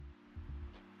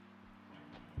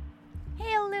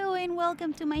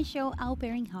welcome to my show, Au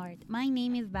Pairing Heart. My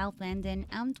name is Val Flandon.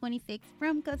 I'm 26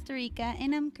 from Costa Rica,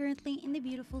 and I'm currently in the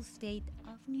beautiful state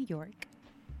of New York.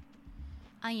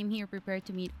 I am here prepared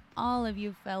to meet all of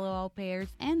you fellow au pairs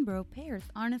and bro pairs.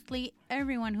 Honestly,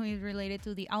 everyone who is related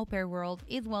to the au pair world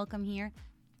is welcome here.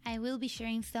 I will be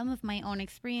sharing some of my own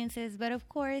experiences, but of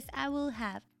course, I will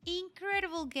have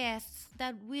incredible guests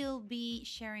that will be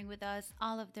sharing with us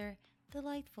all of their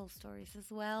delightful stories as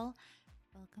well.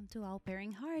 Welcome to Au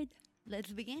Pairing Hard.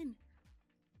 Let's begin.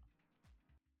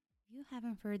 If you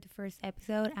haven't heard the first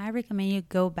episode, I recommend you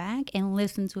go back and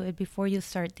listen to it before you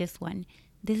start this one.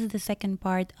 This is the second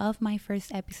part of my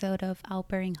first episode of Au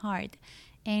Pairing Hard.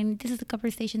 And this is the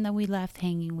conversation that we left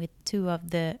hanging with two of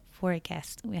the four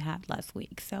guests we had last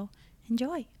week. So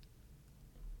enjoy.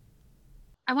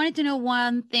 I wanted to know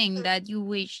one thing that you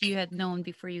wish you had known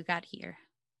before you got here.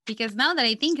 Because now that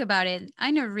I think about it, I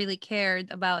never really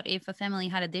cared about if a family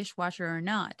had a dishwasher or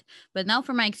not. But now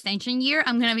for my extension year,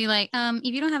 I'm going to be like,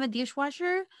 if you don't have a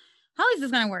dishwasher, how is this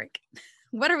going to work?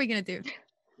 What are we going to do?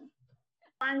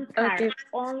 One card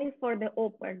only for the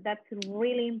upper. That's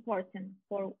really important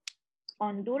for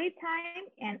on duty time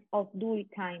and off duty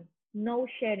time. No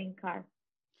sharing car.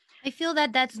 I feel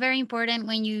that that's very important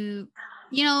when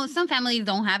some families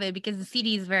don't have it because the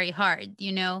city is very hard.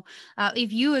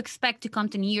 If you expect to come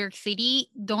to New York City,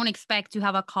 don't expect to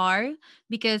have a car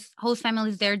because host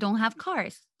families there don't have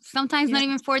cars. Sometimes not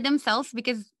even for themselves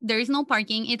because there is no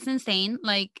parking. It's insane.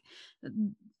 Like,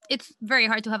 it's very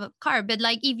hard to have a car. But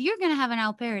like, if you're going to have an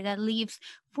au pair that lives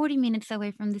 40 minutes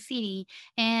away from the city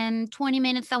and 20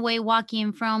 minutes away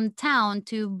walking from town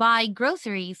to buy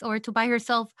groceries or to buy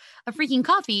herself a freaking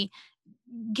coffee,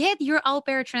 get your au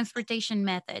pair transportation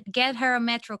method. Get her a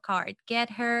metro card.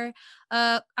 Get her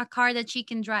a car that she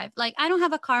can drive. Like, I don't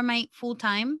have a car my full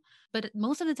time, but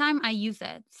most of the time I use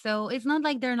it. So it's not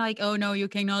like they're like, oh no, you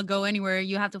cannot go anywhere.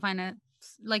 You have to find a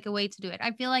way to do it.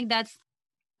 I feel like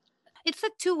it's a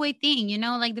two-way thing,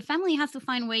 like the family has to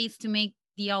find ways to make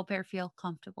the au pair feel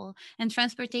comfortable, and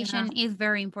transportation is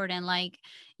very important. Like,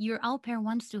 your au pair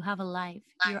wants to have a life.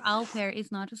 Your au pair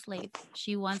is not a slave.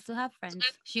 She wants to have friends.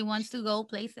 She wants to go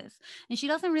places, and she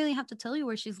doesn't really have to tell you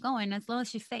where she's going as long as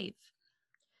she's safe.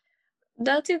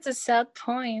 That is a sad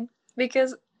point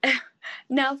because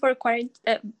now for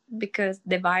because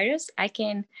the virus, I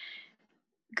can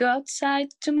go outside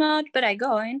too much, but I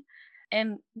go in.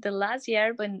 And the last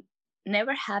year when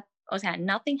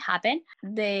nothing happened,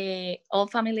 the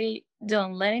old family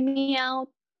don't let me out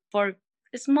for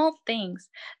small things.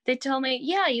 They told me,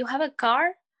 yeah, you have a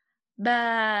car,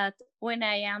 but when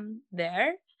I am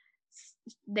there,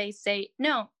 they say,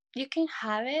 no, you can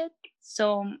have it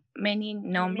so many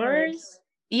numbers.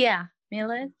 Yeah,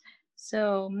 millet.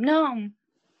 So no.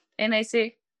 And I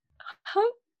say, how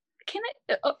can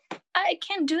I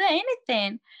can't do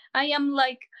anything. I am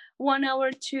like 1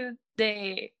 hour to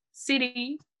the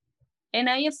city and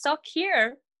I am stuck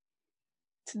here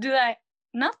to do that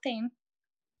nothing.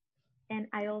 And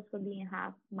I also didn't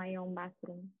have my own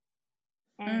bathroom.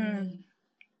 And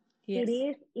yes. It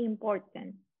is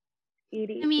important.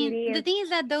 The thing is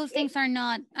that those things are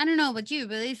not, I don't know about you,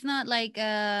 but it's not like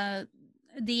the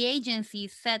agency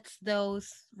sets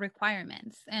those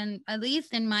requirements. And at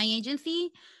least in my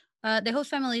agency, the host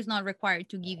family is not required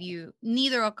to give you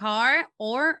neither a car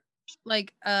or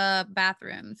like a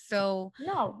bathroom. So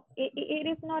no, it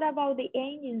is not about the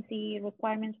agency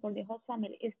requirements for the host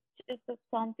family. It's just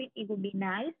something it would be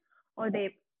nice, or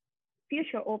the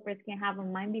future au pairs can have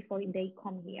in mind before they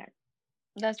come here.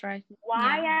 That's right.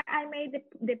 Why I made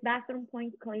the bathroom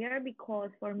point clear,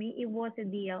 because for me it was a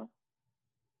deal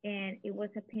and it was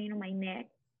a pain on my neck,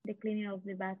 the cleaning of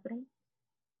the bathroom,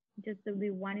 just to be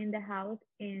one in the house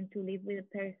and to live with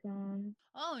a person.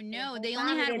 Oh no, they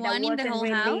only had one in the whole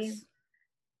house?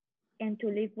 And to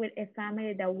live with a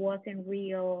family that wasn't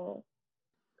real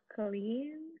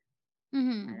clean. I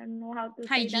don't know how to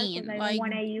hygiene, say that, I don't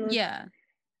want to use. Yeah.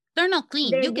 They're not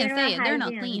clean. You can say it. They're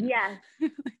not clean.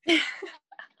 Yes.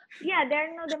 Yeah,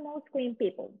 they're not the most clean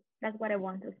people. That's what I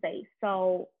want to say.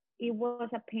 So it was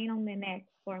a pain on the neck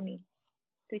for me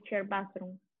to share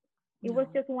bathroom. It was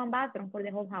just one bathroom for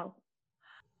the whole house.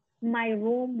 My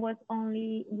room was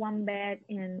only one bed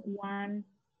and one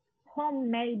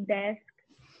homemade desk.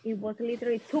 It was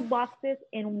literally 2 boxes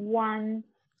and one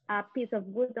piece of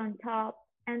wood on top,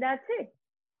 and that's it.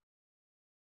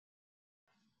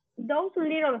 Those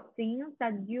little things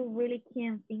that you really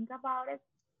can't think about it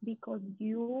because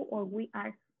you or we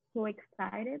are so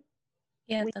excited.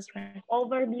 Yeah, that's right.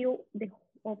 Overview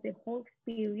of the whole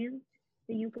experience,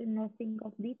 so you cannot think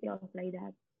of details like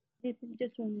that. This is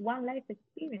just one life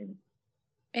experience.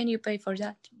 And you pay for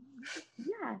that.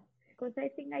 Yeah. because I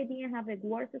think I didn't have the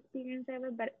worst experience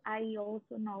ever, but I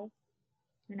also know,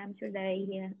 and I'm sure that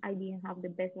I didn't have the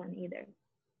best one either.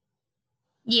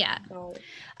 Yeah. So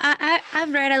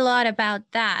I've read a lot about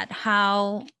that,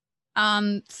 how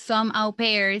some au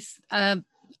pairs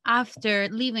after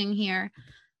leaving here,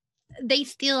 they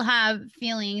still have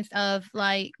feelings of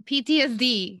like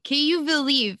PTSD. Can you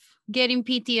believe getting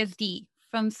PTSD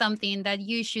from something that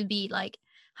you should be like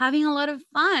having a lot of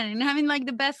fun and having like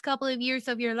the best couple of years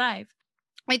of your life?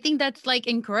 I think that's like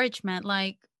encouragement.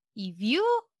 Like if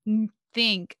you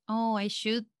think, oh, I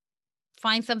should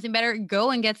find something better,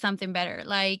 go and get something better.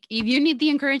 Like if you need the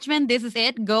encouragement, this is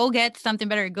it. Go get something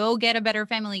better. Go get a better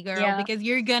family, girl, Yeah. because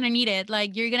you're gonna need it.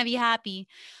 Like you're gonna be happy.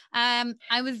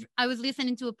 I was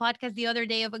listening to a podcast the other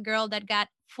day of a girl that got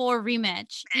 4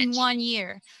 rematch in 1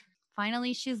 year.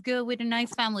 Finally, she's good with a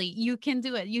nice family. You can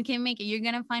do it. You can make it. You're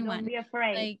gonna find don't one. be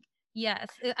afraid. Like yes,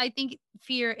 I think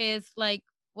fear is like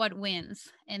what wins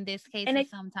in these And cases I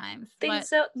sometimes. think But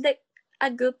so. A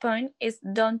good point is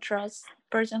don't trust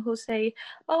person who say,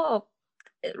 "Oh,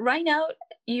 right now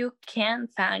you can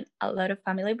find a lot of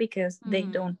family because they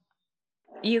mhm. don't.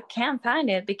 You can find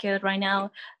it because right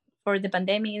now, for the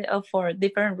pandemic or for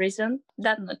different reasons,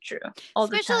 that's not true all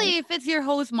the time." Especially if it's your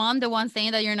host mom, the one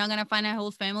saying that you're not gonna find a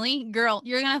host family, girl,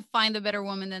 you're gonna find a better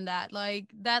woman than that. Like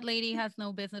that lady has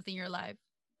no business in your life.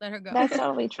 Let her go. That's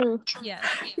totally true. Yes.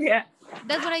 Yeah.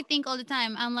 That's what I think all the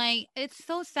time. I'm like, it's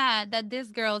so sad that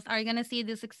these girls are gonna see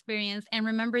this experience and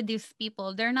remember these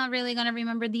people. They're not really gonna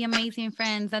remember the amazing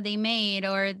friends that they made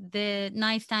or the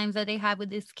nice times that they had with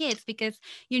these kids because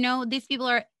these people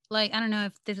are like, I don't know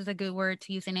if this is a good word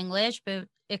to use in English, but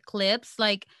eclipse,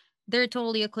 like they're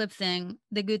totally eclipsing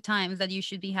the good times that you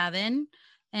should be having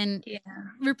and Yeah.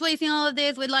 replacing all of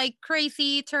this with like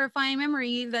crazy, terrifying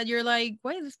memories that you're like,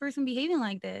 why is this person behaving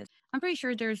like this? I'm pretty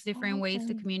sure there's different ways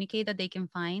to Okay. communicate that they can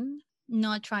find,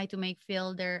 not try to make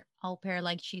feel their au pair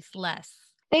like she's less.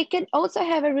 They can also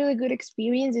have a really good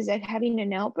experience is at having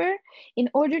an helper in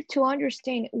order to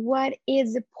understand what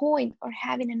is the point of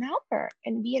having an helper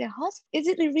and be at a hospital. Is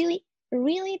it a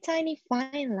really tiny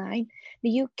fine line that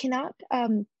you cannot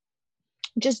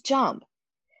just jump?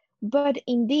 But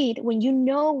indeed, when you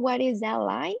know what is that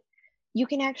line, you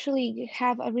can actually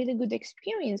have a really good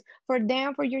experience for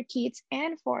them, for your kids,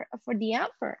 and for the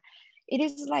helper. It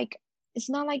is like it's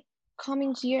not like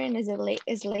coming here and as a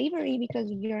slavery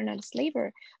because you're not a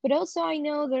slaver. But also, I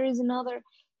know there is another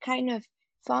kind of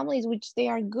families which they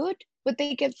are good, but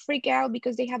they get freak out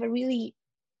because they have a really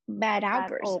bad That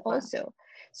helpers open. also.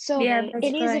 So Yeah, They that's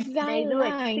it is a right. they fine do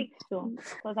line. exist too,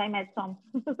 because I met some.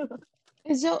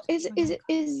 So Mhm.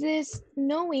 is this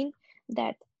knowing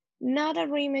that not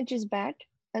every image is bad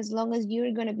as long as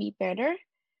you're gonna be better,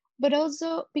 but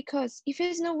also because if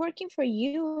it's not working for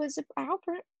you as a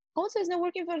helper, also it's not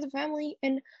working for the family,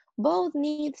 and both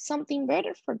need something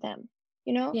better for them,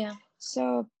 you know. Yeah.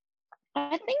 So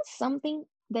I think something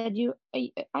that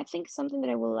I think something that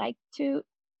I would like to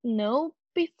know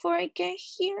before I get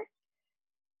here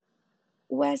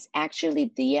was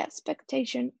actually the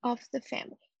expectation of the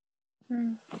family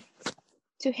Mm.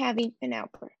 to having an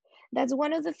helper. That's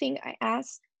one of the things I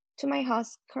asked to my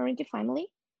host current family,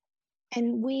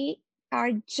 and we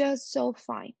are just so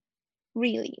fine.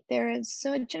 Really, they're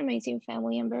such an amazing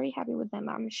family. I'm very happy with them.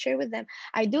 I'm sure with them.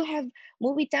 I do have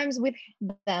movie times with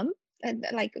them.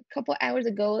 Like a couple hours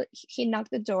ago, he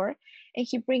knocked the door and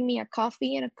he bring me a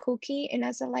coffee and a cookie, and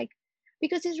I said like,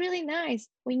 because it's really nice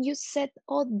when you set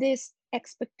all these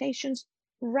expectations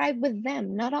right with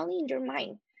them, not only in your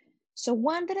mind. So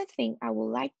one that I think I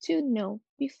would like to know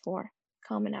before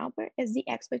coming out is the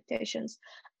expectations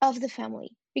of the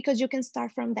family, because you can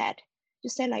start from that. You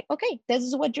say like, okay, this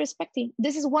is what you're expecting.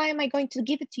 This is why am I going to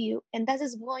give it to you, and that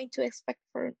is going to expect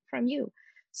from you.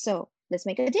 So let's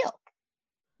make a deal.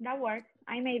 That works.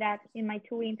 I made that in my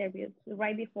 2 interviews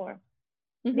right before.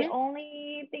 The Mm-hmm.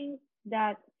 only thing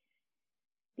that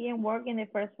didn't work in the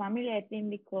first family, I think,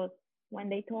 because when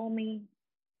they told me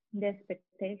the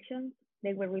expectations,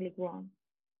 they were really wrong.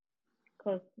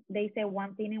 Because they said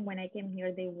one thing, and when I came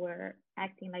here, they were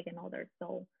acting like another.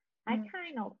 So I Mm.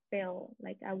 kind of felt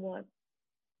like I was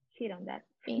cheated on that.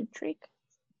 Intrigue.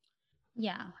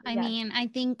 Yeah. I Yes, mean, I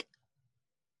think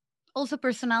also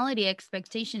personality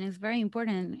expectation is very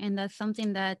important. And that's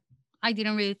something that I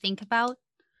didn't really think about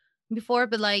before,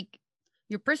 but like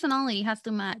your personality has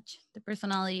to match the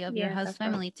personality of your Yeah, host that's right.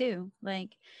 family too.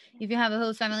 Like if you have a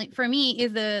host family, for me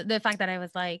is the fact that I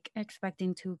was like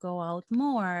expecting to go out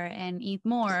more and eat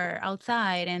more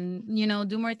outside and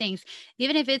do more things.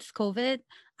 Even if it's COVID,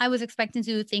 I was expecting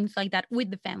to do things like that with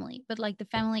the family, but like the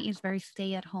family is very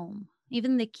stay at home.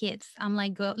 Even the kids, I'm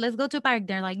like, go, let's go to a park.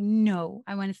 They're like, no,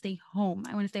 I want to stay home.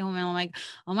 I want to stay home. And I'm like,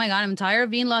 oh my God, I'm tired of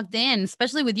being locked in,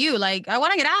 especially with you. Like, I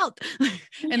want to get out.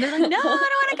 And they're like, no, I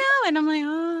don't want to go. And I'm like,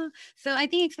 oh. So I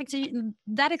think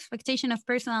that expectation of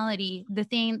personality, the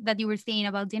thing that you were saying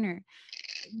about dinner,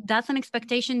 that's an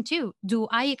expectation too. Do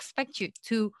I expect you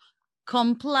to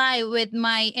comply with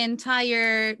my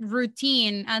entire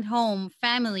routine at home,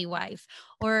 family wise?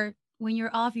 Or when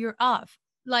you're off, you're off?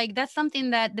 Like, that's something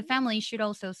that the family should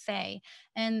also say,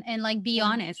 and like be Yeah.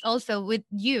 honest also with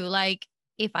you. Like,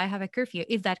 if I have a curfew,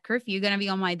 is that curfew gonna be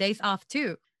on my days off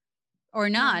too or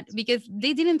not? Right. Because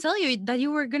they didn't tell you that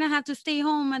you were gonna have to stay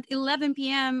home at 11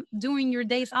 p.m. during your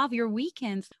days off, your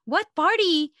weekends. What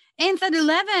party ends at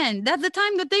 11? That's the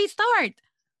time that they start.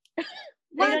 They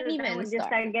That's don't the time even when you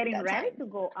start start getting that ready time. to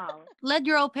go out. Let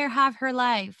your au pair have her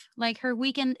life. Like, her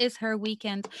weekend is her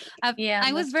weekend. Yeah,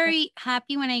 I was that's true. very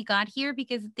happy when I got here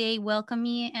because they welcomed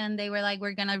me and they were like,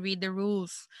 we're gonna read the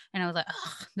rules. And I was like,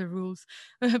 ugh, the rules.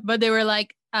 But they were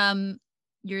like,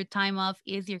 your time off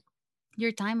is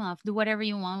your time off. Do whatever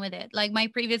you want with it. Like, my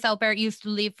previous au pair used to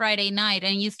leave Friday night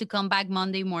and used to come back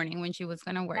Monday morning when she was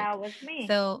gonna work. That was me.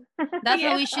 So that's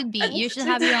how Yeah, it should be. You should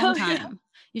to have your own tell you. time.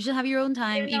 You should have your own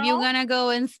time. You If you're know? gonna go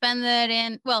and spend it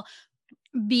in, well,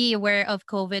 be aware of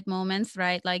COVID moments,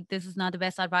 right? Like, this is not the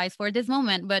best advice for this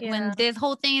moment, but Yeah. when this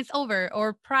whole thing is over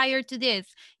or prior to this,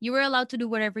 you were allowed to do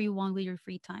whatever you want with your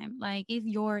free time. Like, it's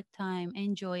your time,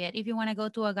 enjoy it. If you want to go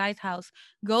to a guy's house,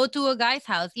 go to a guy's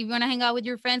house. If you want to hang out with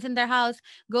your friends in their house,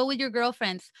 go with your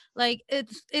girlfriends. Like,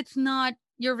 it's not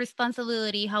your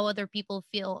responsibility how other people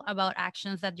feel about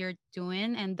actions that you're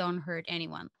doing, and don't hurt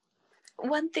anyone.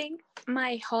 One thing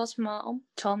my host mom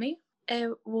told me,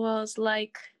 it was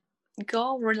like,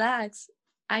 go relax.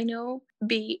 I know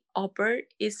be upper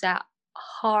is a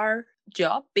hard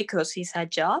job because it's a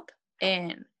job,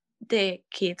 and the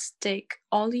kids take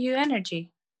all your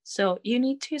energy. So you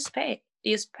need to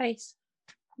space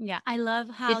Yeah, I love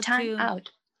your how time to.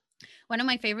 out. One of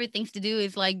my favorite things to do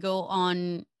is like go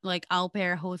on like au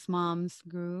pair host moms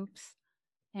groups,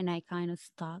 and I kind of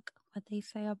stalk what they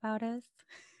say about us.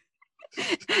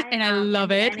 I And I am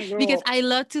love in it any because group. I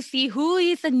love to see who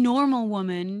is a normal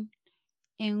woman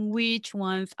and which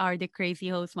ones are the crazy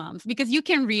host moms, because you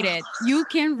can read it. You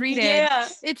can read it. Yeah.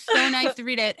 It's so nice to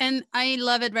read it. And I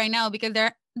love it right now because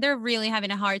they're really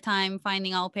having a hard time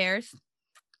finding au pairs.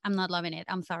 I'm not loving it.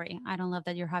 I'm sorry. I don't love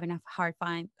that you're having a hard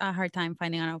time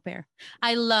finding an au pair.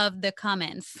 I love the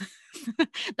comments.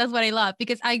 That's what I love,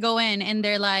 because I go in and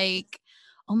they're like,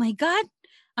 "Oh my God,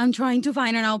 I'm trying to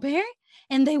find an au pair,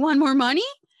 and they want more money,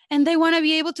 and they want to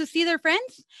be able to see their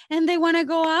friends, and they want to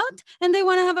go out, and they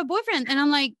want to have a boyfriend." And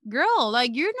I'm like, "Girl,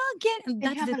 like, you're not getting. They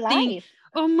That's have the a thing. life.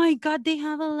 Oh my God, they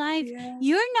have a life. Yeah.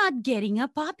 You're not getting a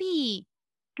puppy.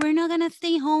 We're not gonna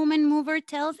stay home and move our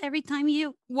tails every time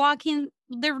you walk in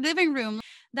the living room.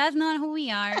 That's not who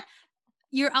we are.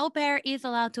 Your au pair is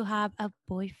allowed to have a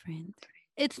boyfriend."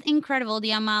 It's incredible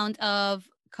the amount of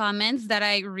comments that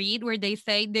I read where they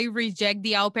say they reject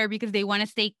the au pair because they want to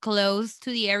stay close to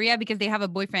the area because they have a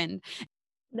boyfriend.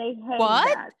 They hate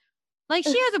What? that. Like,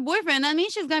 she has a boyfriend. That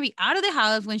means she's gonna be out of the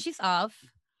house when she's off,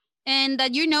 and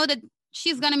that you know that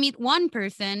she's gonna meet one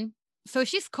person. So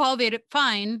she's COVID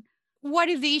fine. What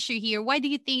is the issue here? Why do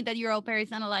you think that your au pair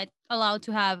is not allowed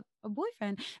to have a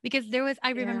boyfriend? Because I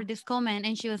Yeah. remember this comment,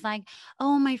 and she was like,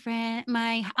 "Oh, my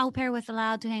au pair was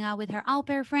allowed to hang out with her au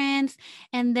pair friends,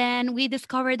 and then we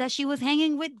discovered that she was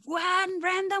hanging with one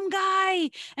random guy."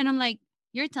 And I'm like,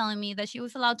 "You're telling me that she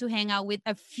was allowed to hang out with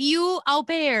a few au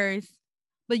pairs,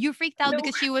 but you freaked out No.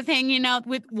 because she was hanging out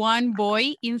with one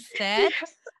boy instead?"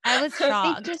 I was They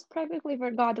shocked. just practically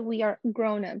forgot we are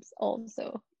grown-ups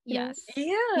also. Yes.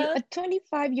 You Yeah. at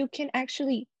 25 you can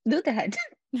actually do that.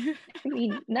 I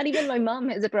mean, not even my mom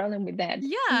has a problem with that.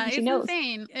 Yeah, She it's knows.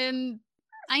 insane. And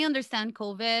I understand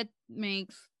COVID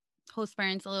makes host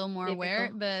parents a little more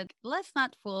aware, Difficult. but let's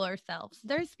not fool ourselves.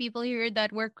 There's people here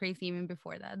that were crazy even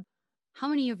before that. How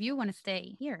many of you want to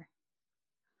stay here?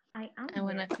 I am I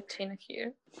want to here. continue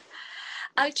here.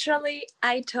 Actually,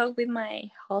 I talk with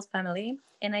my whole family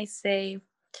and I say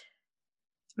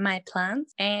my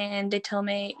plans, and they tell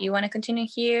me, you want to continue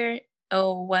here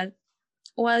or what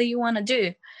do you want to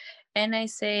do? And I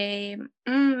say,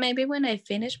 maybe when I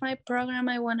finish my program,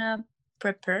 I want to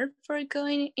prepare for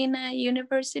going in a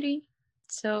university.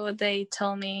 So they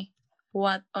tell me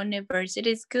what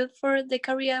university is good for the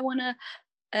career I want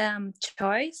to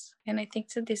choice. And I think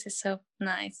that this is so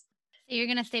nice. So you're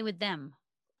gonna stay with them,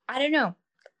 I don't know.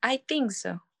 I think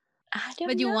so. I don't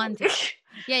but you know. want to.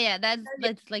 Yeah, that's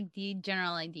like the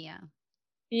general idea.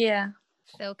 Yeah.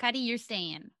 So, Kati, you're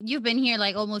staying. You've been here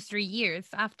like almost 3 years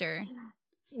after, and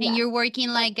Yeah, you're working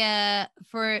but like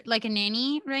for like a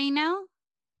nanny right now.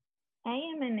 I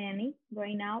am a nanny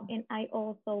right now, and I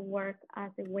also work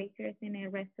as a waitress in a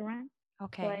restaurant. So I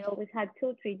Okay. always had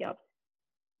two, three jobs.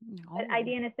 But I No.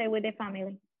 didn't stay with the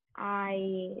family.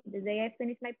 The day I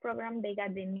finished my program, they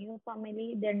got the new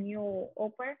family, their new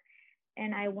offer,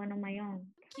 and I went on my own.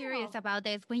 Curious Oh, about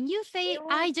this. When you say it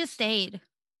was I just stayed,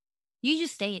 you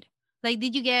just stayed. Like,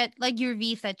 did you get like your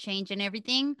visa changed and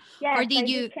everything, or yes, did I did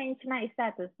you? change my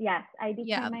status. Yes, I did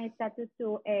Yeah. change my status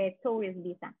to a tourist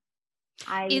visa.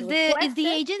 I Is the requested.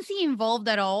 agency involved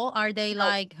at all? Are they No,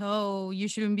 like, oh, you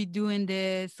shouldn't be doing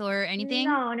this or anything?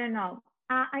 no.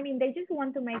 I mean, they just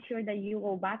want to make sure that you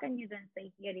go back and you don't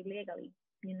stay here illegally,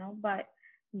 but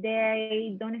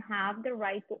they don't have the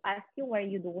right to ask you what are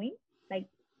you doing. Like,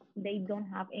 they don't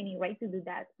have any right to do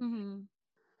that. Mm-hmm.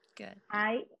 Good.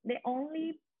 The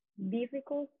only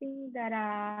difficult thing that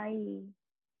I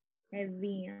have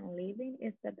been living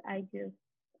is that I'm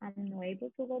not able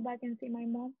to go back and see my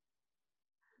mom.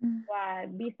 Mm.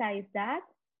 But besides that,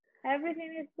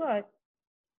 everything is good.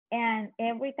 And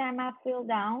every time I feel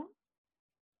down,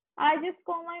 I just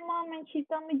call my mom and she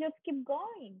told me just keep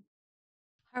going.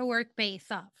 Hard work pays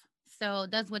off. So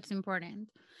that's what's important.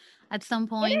 At some It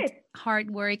point, is. hard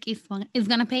work is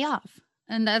gonna pay off.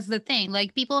 And that's the thing.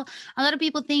 Like a lot of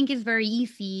people think it's very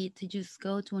easy to just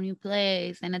go to a new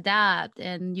place and adapt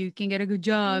and you can get a good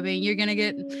job and you're gonna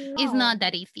get it's No. not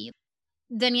that easy.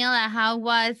 Daniela, how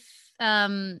was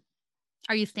um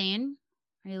are you staying?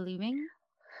 Are you leaving?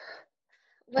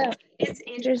 Well, it's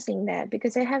interesting that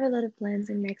because I have a lot of plans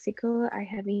in Mexico, I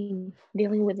have been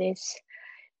dealing with this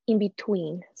in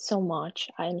between so much.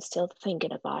 I'm still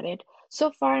thinking about it. So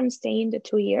far, I'm staying the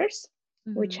 2 years,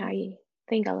 which Mm-hmm. I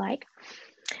think I like.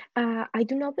 I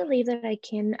do not believe that I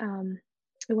can.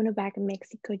 I want to back in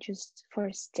Mexico just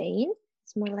for staying.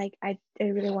 It's more like I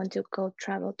really want to go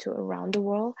travel to around the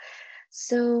world.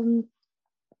 So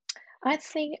I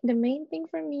think the main thing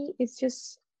for me is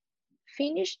just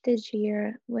finish this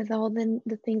year with all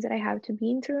the things that I have to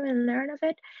be through and learn of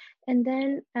it. And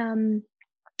then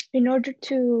in order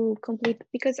to complete,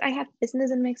 because I have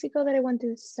business in Mexico that I want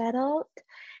to settle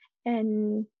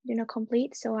and,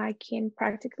 complete so I can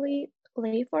practically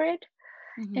play for it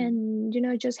Mm-hmm.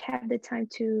 and, just have the time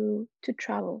to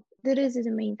travel. That is the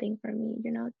main thing for me,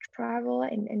 travel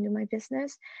and do my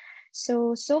business.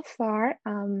 So far,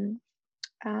 I'm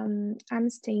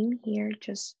staying here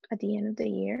just at the end of the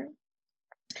year.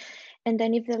 And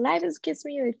then if the life is, gives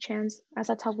me a chance, as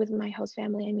I talk with my host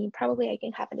family, I mean, probably I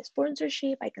can have a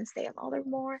sponsorship, I can stay another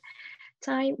more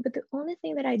time. But the only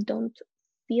thing that I don't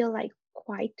feel like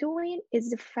quite doing is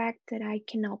the fact that I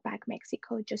cannot back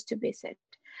Mexico just to visit.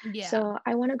 Yeah. So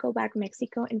I want to go back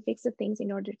Mexico and fix the things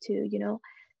in order to,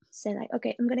 say like,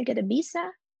 okay, I'm gonna get a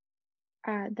visa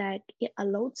that it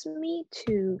allows me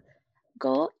to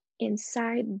go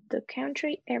inside the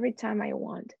country every time I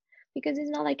want. Because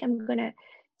it's not like I'm gonna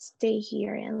stay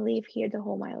here and live here the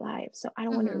whole my life. So I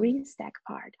don't want to Mm-hmm. risk that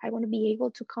part. I want to be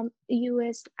able to come to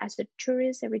US as a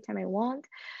tourist every time I want.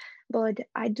 But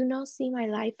I do not see my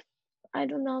life. I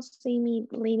do not see me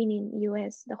living in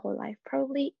US the whole life.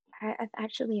 Probably I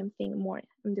actually am thinking more.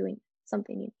 I'm doing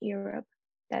something in Europe.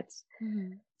 That's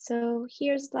Mm-hmm. so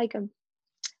here's like a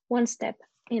one step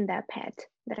in that path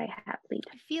that I have lead.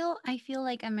 I feel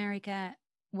like America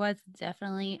was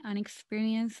definitely an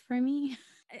experience for me.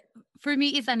 For me,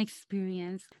 it's an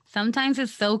experience. Sometimes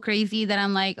it's so crazy that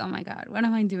I'm like, oh my God, what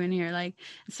am I doing here? Like,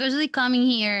 especially coming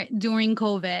here during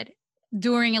COVID,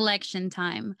 during election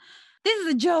time. This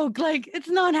is a joke. Like, it's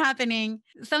not happening.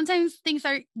 Sometimes things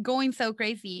are going so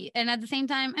crazy. And at the same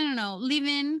time, I don't know,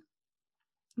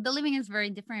 the living is very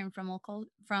different from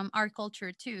from our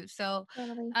culture too. So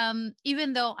Totally.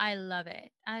 even though I love it,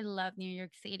 I love New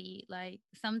York City. Like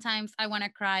sometimes I want to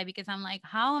cry because I'm like,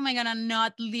 how am I gonna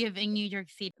not live in New York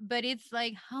City? But it's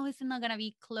like, how is it not gonna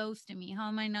be close to me? How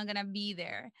am I not gonna be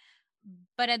there?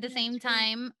 But at the That's same true.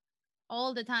 time,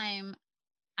 all the time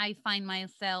I find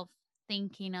myself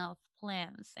thinking of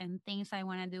plans and things I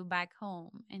want to do back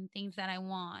home and things that I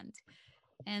want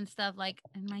and stuff like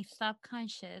in my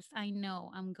subconscious. I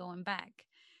know I'm going back.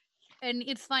 And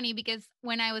it's funny because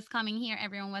when I was coming here,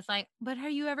 everyone was like, but are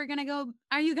you ever gonna go?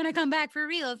 Are you gonna come back for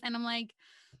reals? And I'm like,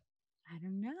 I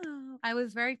don't know. I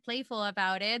was very playful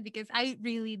about it because I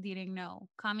really didn't know.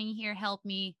 Coming here helped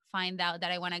me find out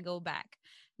that I want to go back,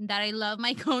 that I love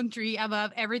my country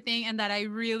above everything, and that I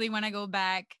really want to go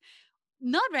back.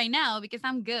 Not right now because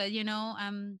I'm good,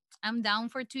 I'm down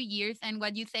for 2 years, and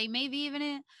what you say, maybe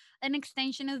even an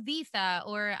extension of visa,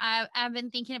 or I've been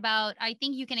thinking about, I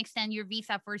think you can extend your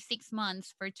visa for 6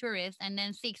 months for tourists and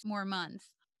then 6 more months.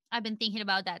 I've been thinking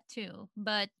about that too,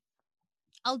 but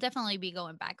I'll definitely be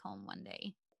going back home one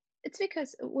day. It's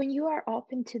because when you are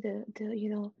open to the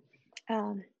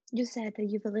you said that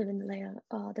you believe in the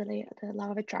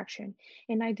law of attraction,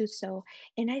 and I do so,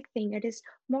 and I think it is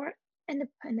more an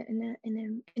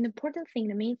important thing,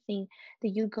 the main thing that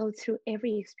you go through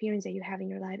every experience that you have in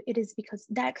your life. It is because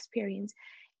that experience,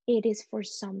 it is for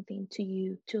something to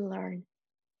you to learn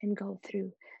and go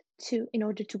through, to in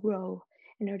order to grow,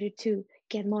 in order to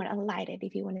get more enlightened,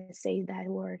 if you want to say that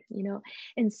word,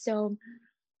 and so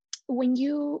when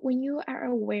you are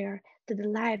aware that the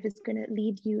life is going to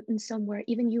lead you in somewhere,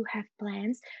 even you have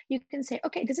plans, you can say,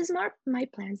 okay, this is not my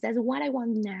plans, that's what I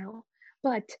want now.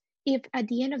 But if at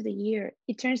the end of the year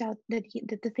it turns out that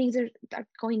the things are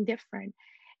going different,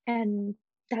 and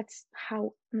that's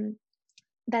how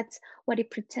that's what it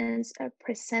presents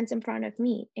in front of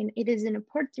me, and it is an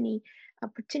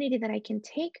opportunity that I can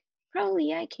take,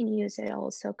 probably I can use it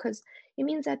also, because it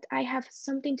means that I have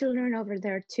something to learn over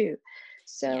there too. Yeah,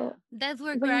 So that's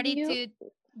where when you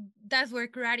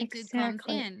gratitude comes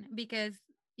exactly, in, because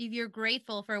if you're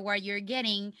grateful for what you're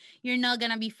getting, you're not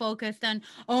going to be focused on,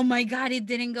 oh my god, it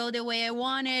didn't go the way I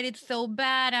wanted, it's so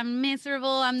bad, I'm miserable,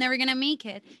 I'm never going to make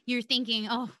it. You're thinking,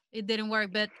 oh, it didn't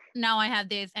work, but now I have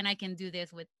this and I can do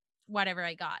this with whatever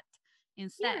I got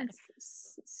instead.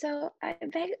 yes. So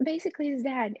basically is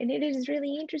that, and it is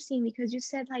really interesting because you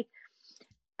said like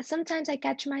sometimes I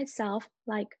catch myself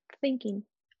like thinking,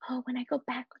 oh, when I go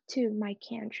back to my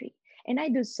country, and I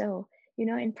do so,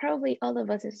 and probably all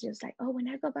of us is just like, oh, when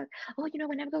I go back, oh,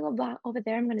 when I go back over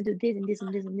there, I'm gonna do this and this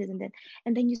and this and this and that.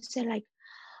 And then you say like,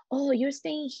 oh, you're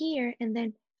staying here, and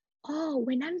then, oh,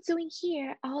 when I'm doing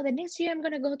here, oh, the next year I'm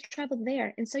gonna go travel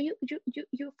there. And so you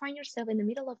find yourself in the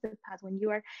middle of the path when you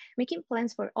are making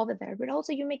plans for over there, but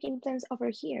also you're making plans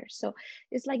over here. So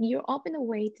it's like you're open a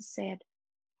way to say it,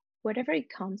 whatever it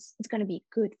comes, it's going to be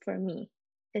good for me.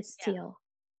 It's Yeah. still.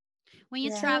 When you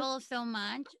Yeah. So travel so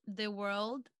much, the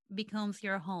world becomes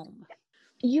your home.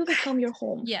 you become your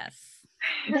home. Yes,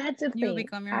 That's the you thing.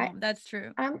 become your home. That's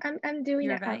true. I'm doing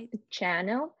You're a right.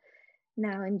 channel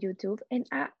now on YouTube, and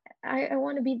I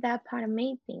want to be that part of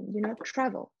main thing,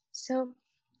 travel. So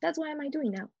that's what am I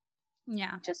doing now?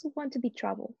 Yeah. Just want to be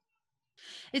travel.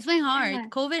 It's been hard. Yeah.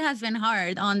 COVID has been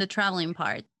hard on the traveling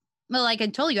part. Well, like I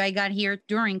told you, I got here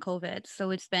during COVID,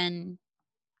 so it's been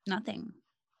nothing.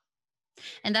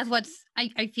 And that's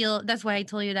I feel, that's why I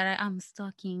told you that I'm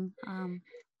stalking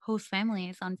host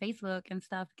families on Facebook and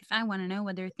stuff, because I want to know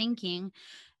what they're thinking.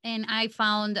 And I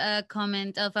found a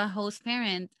comment of a host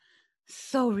parent,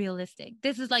 so realistic.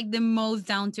 This is like the most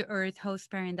down to earth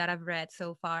host parent that I've read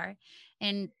so far.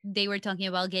 And they were talking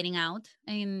about getting out,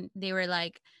 and they were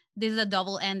like, this is a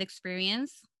double end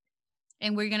experience,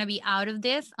 and we're going to be out of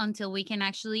this until we can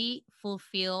actually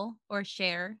fulfill or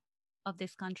share of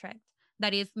this contract,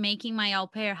 that is making my au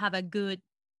pair have a good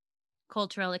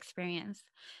cultural experience.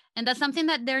 And that's something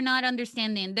that they're not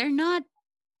understanding. They're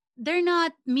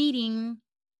not meeting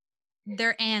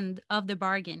their end of the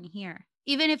bargain here,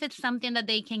 even if it's something that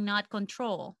they cannot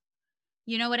control.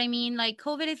 You know what I mean? Like,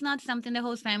 COVID is not something the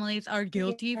host families are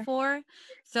guilty Yeah. for.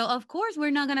 So, of course,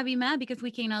 we're not going to be mad because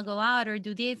we cannot go out or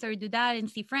do this or do that and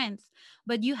see friends.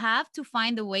 But you have to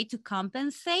find a way to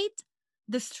compensate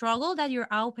the struggle that your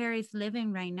au pair is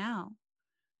living right now.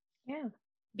 Yeah.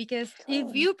 Because if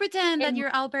Totally. you pretend that And your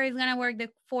au pair is going to work the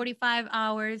 45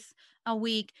 hours a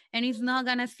week and he's not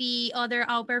going to see other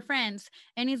au pair friends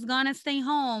and he's going to stay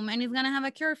home and he's going to have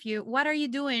a curfew, what are you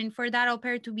doing for that au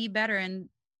pair to be better? And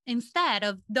instead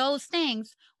of those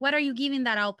things, what are you giving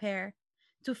that au pair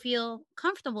to feel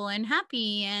comfortable and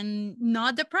happy and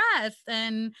not depressed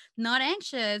and not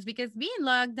anxious? Because being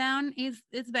locked down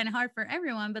it's been hard for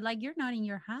everyone, but like, you're not in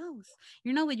your house,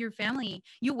 you're not with your family,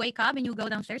 you wake up and you go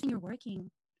downstairs and you're working.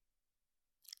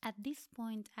 At this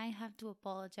point, I have to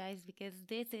apologize because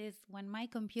this is when my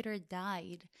computer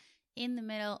died in the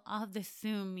middle of the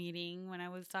Zoom meeting when I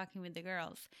was talking with the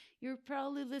girls. You're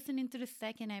probably listening to the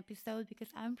second episode because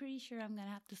I'm pretty sure I'm going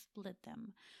to have to split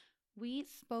them. We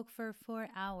spoke for 4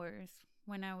 hours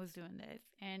when I was doing this,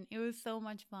 and it was so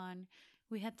much fun.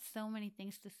 We had so many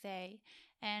things to say,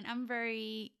 and I'm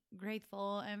very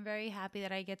grateful and very happy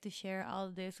that I get to share all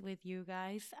of this with you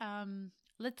guys.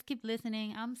 Let's keep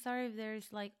listening. I'm sorry if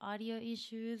there's like audio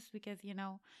issues because,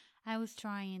 I was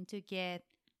trying to get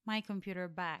my computer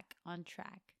back on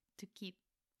track to keep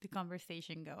the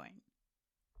conversation going.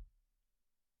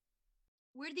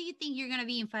 Where do you think you're going to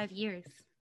be in 5 years?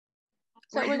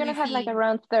 So Where we're do going we to have like see?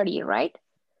 around 30, right?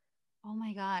 Oh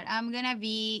my God. I'm gonna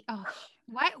be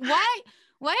why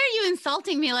are you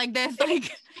insulting me like this?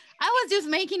 Like I was just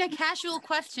making a casual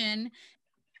question.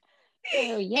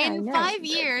 Oh yeah, I In know. 5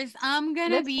 years, I'm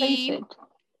gonna Let's face be it.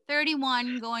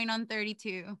 31 going on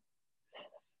 32.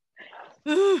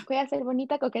 Voy a ser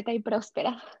bonita, coqueta y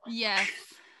próspera. Yes.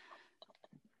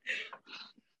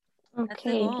 That's the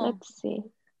Okay, goal. let's see.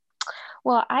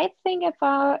 Well, I think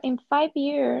about in 5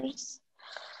 years,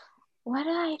 what do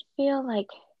I feel like?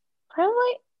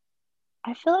 Probably,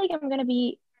 I feel like I'm gonna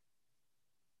be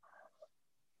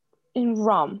in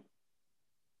Rome.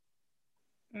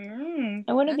 I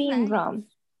want to That's be in nice. Rome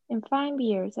in 5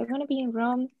 years. I want to be in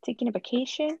Rome taking a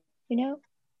vacation,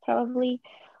 probably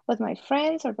with my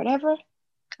friends or whatever.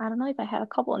 I don't know if I have a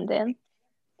couple and then.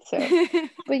 So,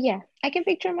 but yeah, I can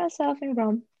picture myself in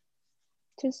Rome,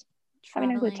 just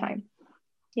having a good Traveling. time.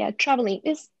 Yeah, traveling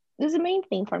is the main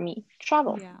thing for me.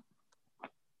 Travel. Yeah.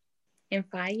 In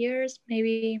 5 years,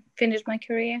 maybe finish my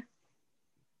career.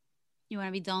 You want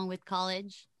to be done with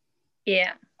college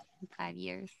Yeah. in 5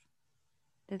 years.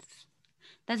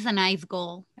 That's a nice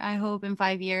goal. I hope in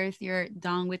 5 years you're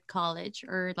done with college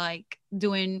or like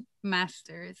doing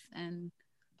masters and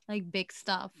like big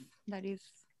stuff. That is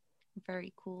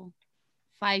very cool.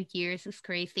 5 years is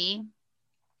crazy.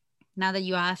 Now that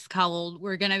you ask how old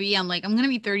we're gonna be, I'm like, I'm gonna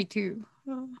be 32.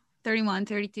 31,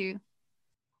 32.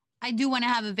 I do want to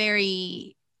have a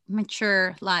very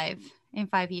mature life in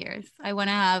 5 years. I want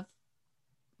to have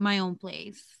my own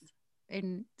place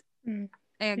and Mm.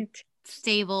 a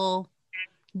stable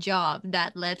job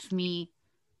that lets me,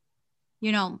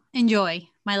 enjoy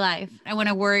my life. I want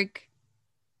to work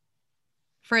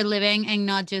for a living and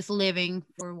not just living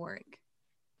for work.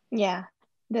 Yeah,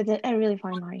 that's a really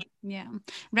fine line. Yeah.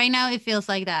 Right now it feels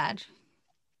like that.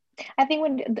 I think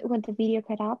when the video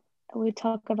cut up, we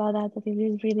talk about that it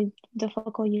is really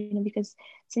difficult, because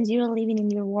since you're living in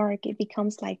your work, it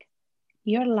becomes like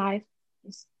your life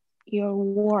is your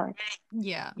work.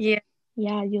 Yeah. Yeah.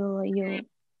 Yeah,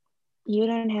 you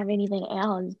don't have anything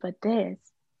else but this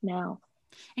now.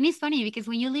 And it's funny because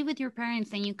when you live with your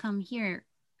parents and you come here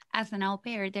as an au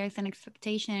pair, there's an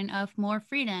expectation of more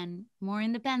freedom, more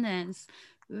independence.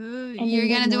 And You're then there's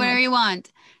gonna do whatever not. you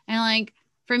want. And like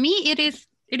for me, it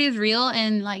is real,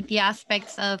 and like the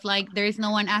aspects of like there's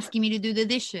no one asking me to do the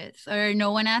dishes or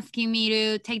no one asking me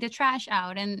to take the trash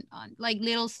out and like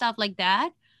little stuff like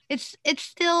that. It's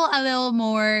still a little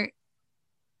more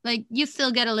like you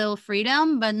still get a little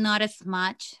freedom, but not as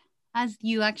much as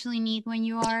you actually need when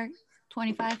you are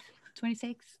 25,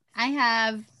 26. I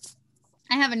have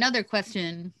another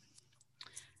question.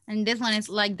 And this one is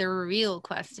like the real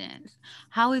questions.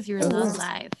 How is your love Ooh.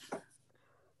 life?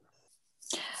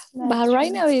 But That's right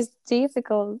true. now it's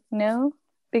difficult, no?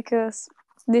 Because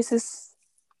this is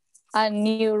a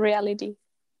new reality.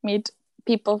 Meet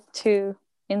people too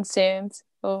in Zooms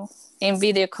or in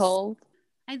video call.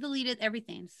 I deleted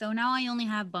everything. So now I only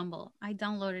have Bumble. I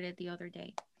downloaded it the other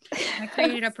day. I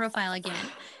created a profile again.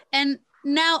 And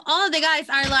now all of the guys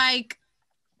are like,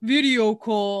 video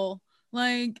call.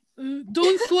 Like,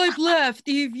 don't swipe left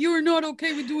if you're not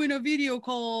okay with doing a video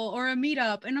call or a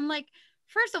meetup. And I'm like,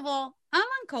 first of all, I'm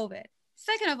on COVID.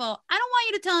 Second of all, I don't want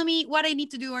you to tell me what I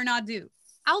need to do or not do.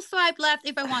 I'll swipe left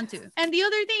if I want to. And the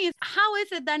other thing is, how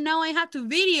is it that now I have to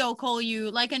video call you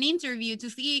like an interview to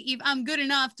see if I'm good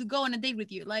enough to go on a date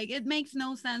with you? Like, it makes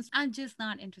no sense. I'm just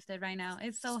not interested right now.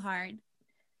 It's so hard.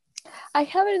 I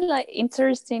have a like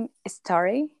interesting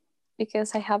story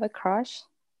because I have a crush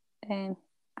and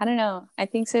I don't know. I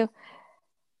think so.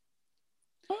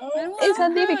 I don't It's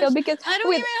have not a crush. difficult because I don't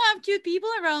with even have cute people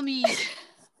around me.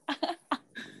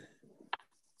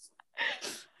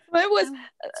 it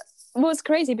was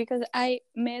crazy because I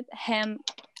met him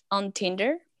on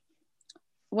Tinder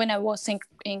when I was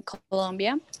in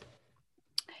Colombia,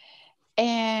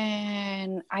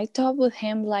 and I talked with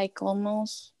him like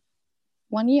almost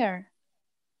 1 year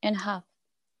and a half.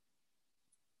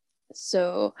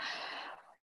 So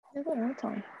That's a long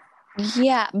time.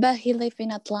 yeah, but he lived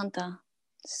in Atlanta,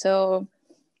 so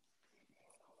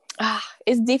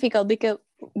it's difficult because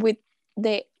with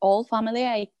the old family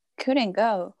I couldn't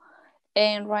go,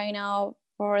 and right now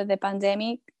for the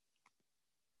pandemic,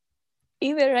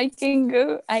 either I can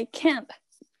go, I can't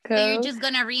go. So you're just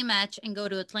gonna rematch and go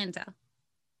to Atlanta.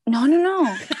 No,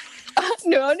 no.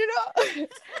 No.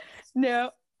 No,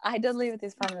 I don't live with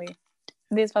this family.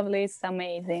 This family is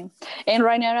amazing. And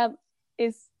right now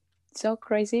it's so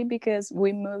crazy because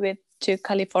we moved to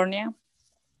California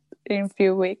in a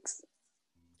few weeks.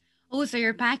 Oh, so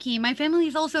you're packing. My family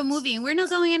is also moving. We're not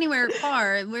going anywhere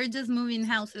far. We're just moving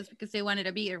houses because they wanted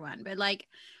a bigger one. But like,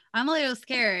 I'm a little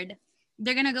scared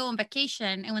they're gonna go on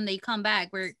vacation, and when they come back,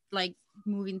 we're like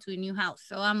moving to a new house.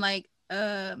 So I'm like,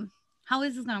 how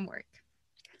is this gonna work?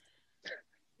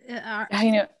 I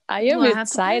know. I am Do I have to pack?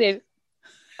 excited.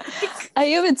 I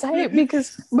am excited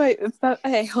because my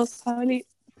host family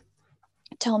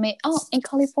tell me, oh, in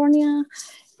California,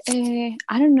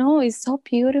 I don't know, it's so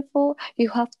beautiful. You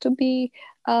have to be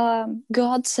go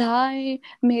outside,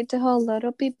 meet a whole lot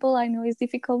of people. I know it's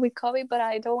difficult with COVID, but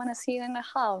I don't want to sit in a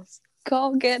house.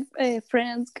 Go get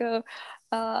friends. Go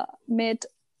meet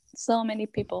so many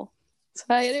people. So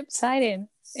I'm excited,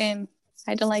 and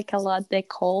I don't like a lot the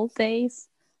cold days.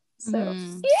 So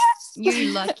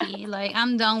You're lucky. Like,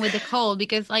 I'm done with the cold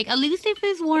because, like, at least if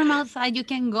it's warm outside, you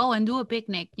can go and do a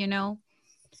picnic,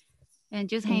 and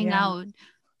just hang out.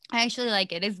 I actually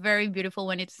like it. It's very beautiful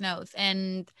when it snows,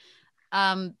 and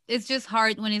it's just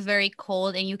hard when it's very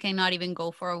cold and you cannot even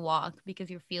go for a walk because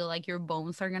you feel like your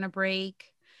bones are gonna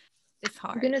break. It's It's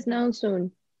hard. gonna snow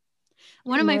soon.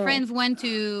 One of my Tomorrow. friends went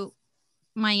to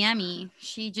Miami.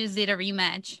 She just did a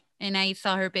rematch, and I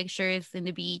saw her pictures in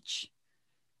the beach,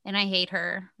 and I hate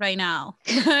her right now.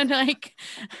 Like,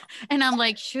 and I'm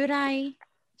like, should I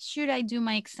do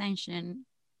my extension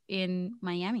in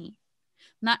Miami?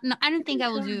 Not, no, I don't think I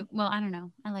will do. Well, I don't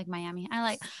know. I like Miami.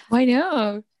 why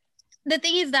not? The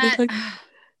thing is that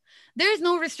there's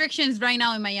no restrictions right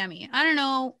now in Miami. I don't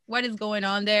know what is going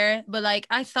on there, but like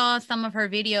I saw some of her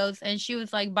videos and she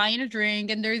was like buying a drink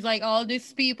and there's like all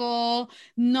these people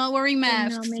not wearing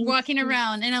masks walking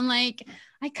around. And I'm like,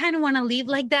 I kind of want to live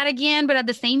like that again. But at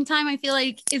the same time, I feel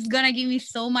like it's going to give me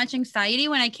so much anxiety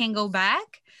when I can't go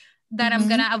back that I'm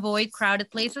going to avoid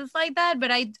crowded places like that.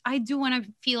 But I do want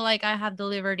to feel like I have the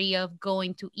liberty of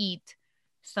going to eat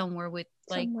somewhere with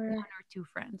like one or two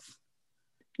friends.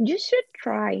 You should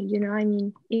try, I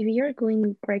mean, if you're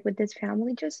going break with this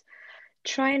family, just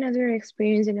try another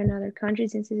experience in another country.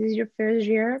 Since this is your first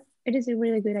year, it is a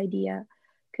really good idea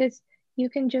because you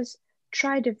can just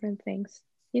try different things,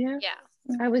 Yeah.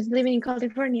 I was living in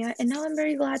California and now I'm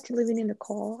very glad to living in the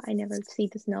cold. I never see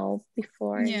the snow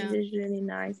before. Yeah. It is really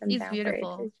nice. I'm It's down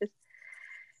beautiful. for it. It's just,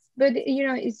 but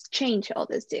it's changed all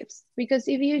these tips because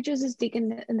if you just stick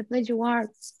in the place you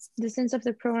are, the sense of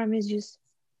the program is just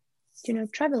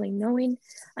traveling, knowing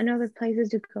another places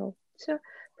to go. So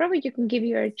probably you can give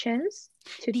you a chance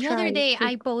to the try. Other day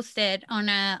I posted on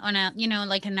a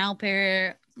like an au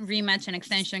pair rematch and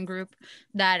extension group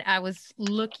that I was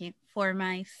looking for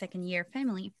my second year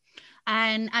family,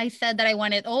 and I said that I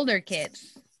wanted older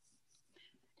kids,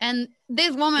 and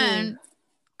this woman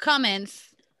comments,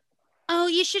 oh,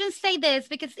 you shouldn't say this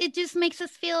because it just makes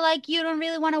us feel like you don't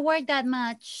really want to work that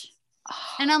much.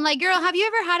 And I'm like, girl, have you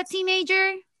ever had a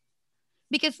teenager?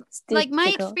 Because like my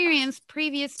experience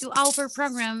previous to our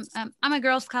program, I'm a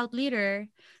Girl Scout leader.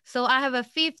 So I have a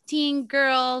 15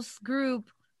 girls group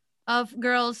of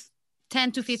girls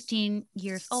 10 to 15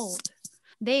 years old.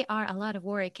 They are a lot of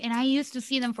work. And I used to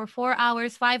see them for 4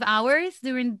 hours, 5 hours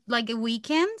during like a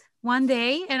weekend, one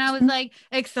day. And I was like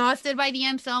exhausted by the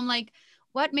end. So I'm like,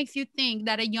 what makes you think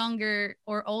that a younger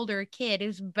or older kid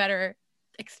is better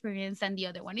experience than the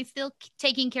other one? It's still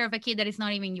taking care of a kid that is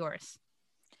not even yours.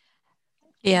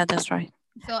 Yeah, that's right.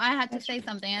 So I had to say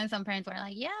something, and some parents were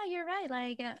like, yeah, you're right.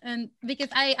 Like, and because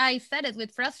I said it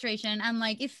with frustration, I'm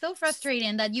like, it's so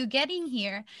frustrating that you get in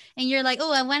here and you're like,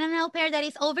 oh, I want an au pair that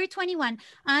is over 21.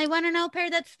 I want an au pair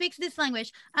that speaks this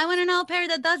language. I want an au pair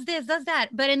that does this, does that.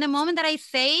 But in the moment that I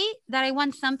say that I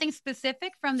want something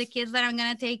specific from the kids that I'm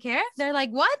going to take care, they're like,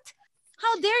 what?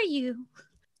 How dare you?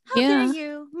 How dare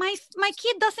you? My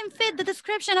kid doesn't fit the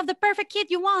description of the perfect kid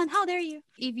you want. How dare you?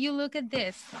 If you look at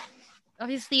this,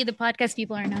 obviously the podcast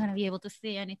people are not going to be able to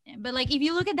see anything, but like if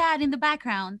you look at that in the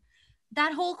background,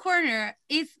 that whole corner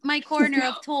is my corner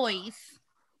of toys.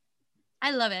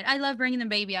 I love it. I love bringing the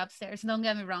baby upstairs, don't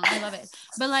get me wrong, I love it.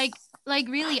 But like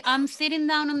really, I'm sitting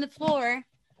down on the floor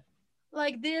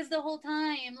like this the whole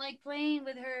time, like playing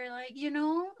with her, like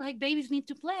like babies need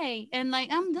to play. And like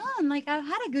I'm done, like I've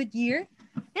had a good year,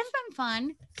 it's been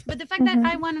fun. But the fact that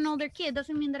I want an older kid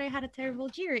doesn't mean that I had a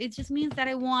terrible year. It just means that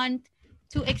I want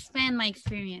to expand my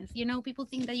experience. People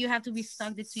think that you have to be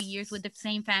stuck the 2 years with the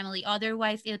same family,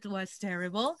 otherwise it was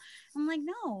terrible. I'm like,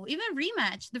 no, even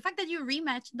rematch, the fact that you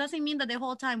rematch doesn't mean that the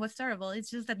whole time was terrible.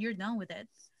 It's just that you're done with it.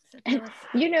 And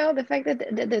the fact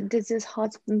that this is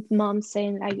hot mom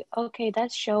saying like, okay,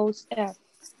 that shows that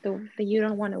you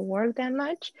don't want to work that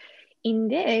much.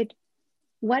 Indeed,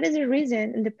 what is the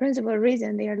reason and the principal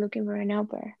reason they are looking for an au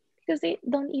pair? Because they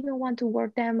don't even want to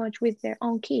work that much with their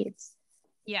own kids.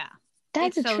 Yeah.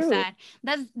 That's It's the so truth. sad.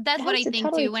 That's what That's I the think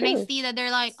totally too. When I truth. see that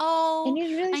they're like, And oh,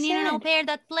 it's really I need an au sad. pair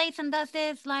that plays and does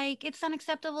this. Like, it's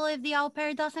unacceptable if the au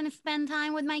pair doesn't spend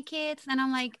time with my kids. And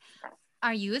I'm like,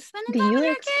 are you spending Do time you with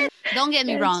your expect? kids? Don't get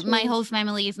me That's wrong. My true. host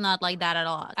family is not like that at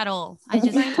all. At all. I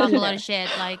just talk a lot No. of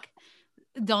shit. Like,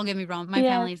 don't get me wrong. My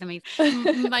Yeah. family is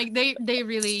amazing. Like they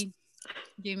really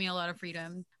gave me a lot of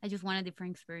freedom. I just want a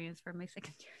different experience for my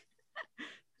second year.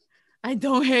 I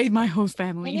don't hate my host And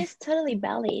family. it's totally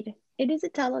valid. It is a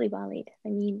totally valid. I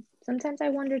mean, sometimes I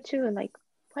wonder too, like,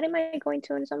 what am I going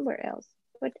to in somewhere else?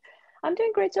 But I'm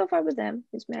doing great so far with them.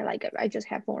 It's more like I just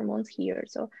have 4 months here,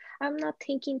 so I'm not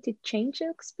thinking to change the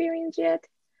experience yet.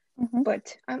 Mhm.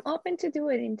 But I'm open to do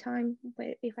it in time.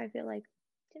 But if I feel like,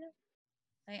 you know,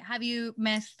 Like, have you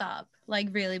messed up like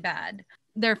really bad?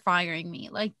 They're firing me.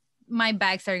 Like my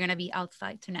bags are gonna be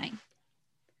outside tonight.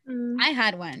 mm, I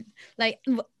had one. Like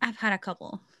I've had a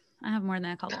couple. I have more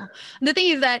than a couple. The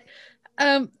thing is that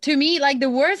to me, like the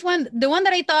worst one, the one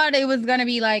that I thought it was gonna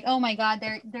be like, oh my god,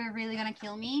 they're really gonna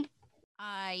kill me.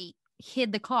 I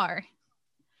hit the car.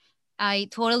 I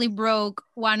totally broke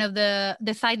one of the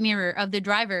side mirror of the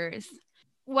drivers.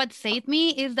 What saved me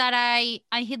is that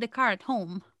I hit the car at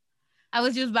home. I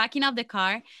was just backing up the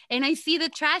car and I see the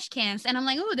trash cans and I'm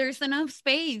like, oh, there's enough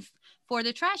space for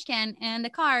the trash can and the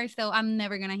car. So I'm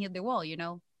never going to hit the wall, you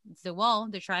know? It's the wall,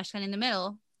 the trash can in the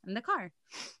middle, and the car.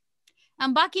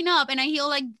 I'm backing up and I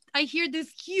hear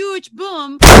this huge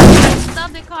boom. I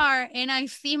stop the car and I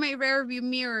see my rear view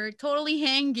mirror totally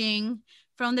hanging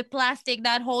from the plastic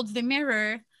that holds the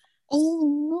mirror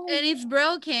Oh and it's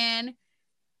broken.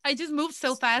 I just moved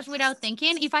so fast without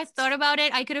thinking. If I thought about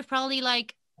it, I could have probably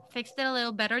like fixed it a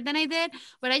little better than I did.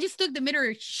 But I just took the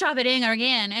mirror, shove it in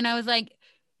again, and I was like,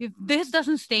 if this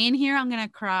doesn't stay in here, I'm gonna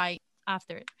cry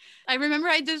after it. I remember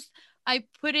I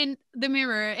put in the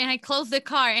mirror and I closed the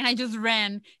car and I just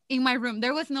ran in my room.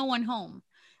 There was no one home.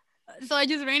 So I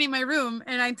just ran in my room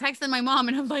and I texted my mom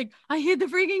and I was like, I hit the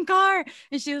freaking car.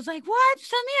 And she was like, what?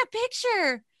 Send me a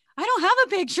picture. I don't have a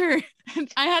picture.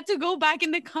 And I had to go back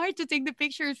in the car to take the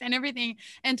pictures and everything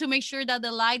and to make sure that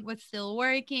the light was still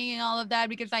working and all of that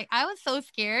because I was so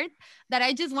scared that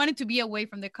I just wanted to be away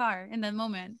from the car in that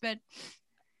moment. But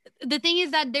the thing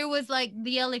is that there was like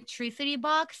the electricity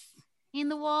box in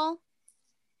the wall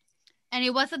and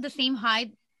it was at the same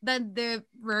height that the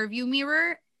rear view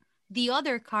mirror. The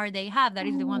other car they have, that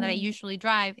is the one that I no. usually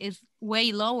drive, is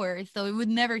way lower. So it would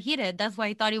never hit it. That's why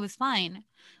I thought it was fine,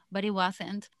 but it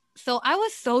wasn't. So I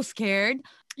was so scared.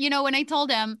 You know, when I told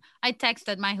them, I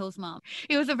texted my host mom.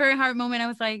 It was a very hard moment. I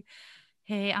was like,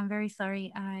 hey, I'm very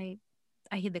sorry. I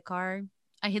hit the car.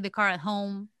 I hit the car at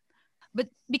home. But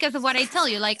because of what I tell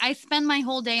you, like I spent my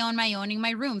whole day on my own in my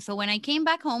room. So when I came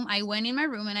back home, I went in my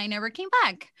room and I never came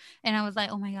back. And I was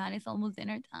like, oh my God, it's almost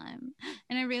dinner time.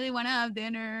 And I really want to have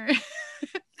dinner.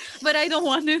 But I don't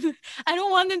want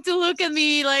them to look at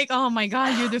me like, oh my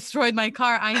God, you destroyed my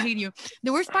car. I hate you.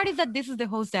 The worst part is that this is the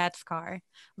host dad's car.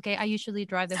 Okay. I usually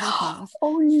drive the host mom's.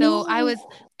 Oh So I no. was,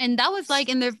 and that was like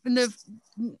in the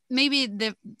maybe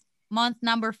the month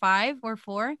number 5 or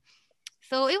 4.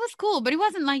 So it was cool, but it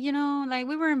wasn't like, like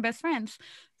we weren't best friends.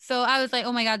 So I was like,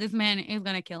 oh my God, this man is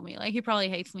going to kill me. Like he probably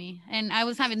hates me. And I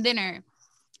was having dinner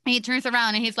and he turns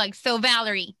around and he's like, so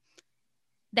Valerie,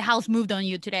 the house moved on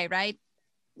you today, right?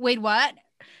 Wait, what?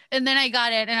 And then I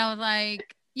got it and I was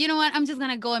like, you know what? I'm just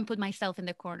going to go and put myself in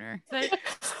the corner. But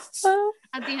Uh,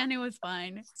 at the end, it was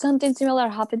fine. Something similar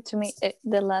happened to me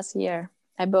the last year.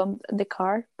 I bumped the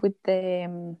car with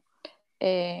the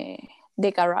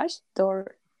garage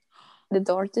door, the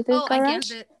door to the Oh, against garage.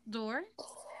 the door?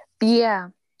 Yeah,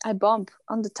 I bumped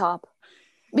on the top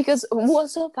because it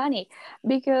was so funny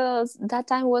because that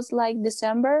time was like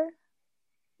December,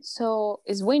 so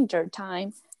it's winter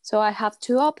time. So I have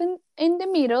to open in the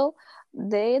middle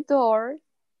the door,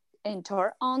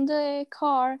 enter on the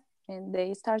car, and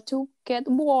they start to get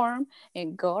warm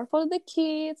and go for the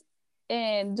kids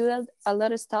and do a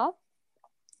lot of stuff.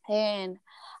 And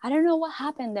I don't know what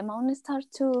happened. The mom start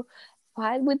to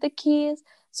fight with the kids,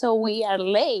 so we are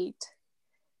late.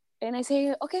 And I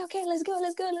say, okay, let's go.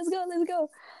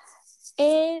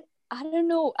 And I don't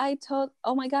know. I thought,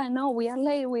 oh my God, no, we are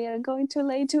late. We are going too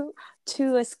late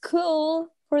to a school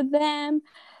for them.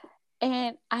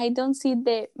 And I don't see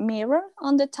the mirror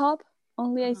on the top.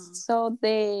 Only I saw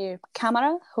the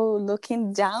camera who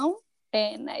looking down.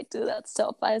 And I do that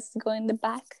so fast, go in the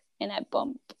back, and I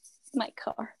bump my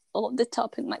car, all the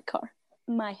top in my car.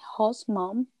 My host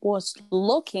mom was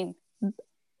looking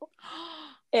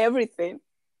everything.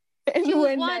 And She was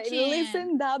when I watching.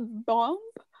 listened that bump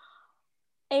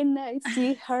and I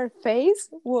see her face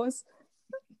was,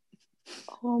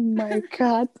 oh my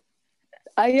God,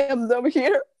 I am done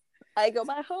here. I go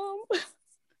back home.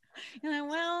 You're like,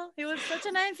 well, it was such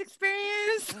a nice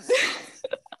experience.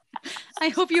 I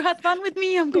hope you had fun with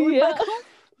me. I'm going back home.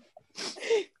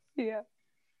 Yeah.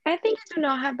 I think I do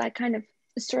not have that kind of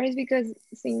stories because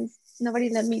since nobody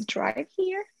let me drive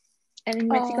here, and in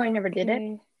Mexico I never did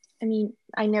it. I mean,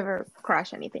 I never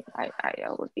crash anything. I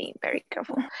always being very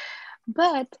careful.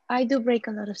 But I do break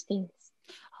a lot of things.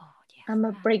 Oh, yeah. I'm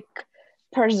a break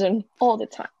person all the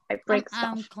time. I break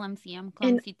stuff. I'm clumsy. I'm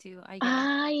clumsy too.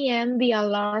 I am the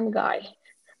alarm guy.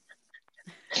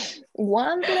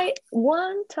 One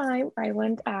time I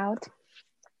went out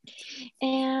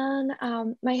and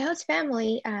my host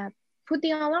family put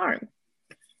the alarm.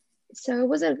 So it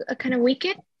was a kind of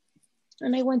weekend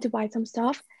and I went to buy some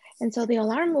stuff. And so the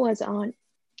alarm was on.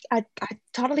 I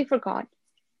totally forgot.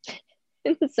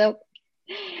 So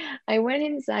I went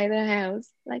inside the house,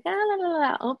 like,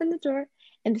 opened the door,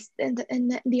 and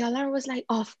the alarm was like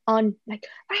on, like,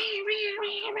 and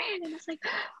I was like,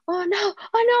 oh no,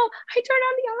 I turned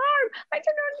on the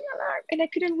alarm, and I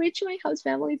couldn't reach my house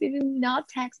family. They did not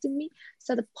text me,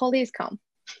 so the police come.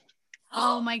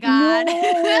 Oh my God.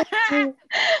 No.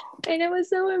 And it was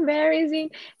so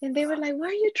embarrassing. And they were like, what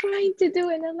are you trying to do?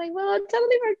 And I'm like, well, I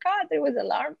totally forgot there was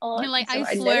alarm on. You're like, so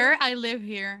I swear I live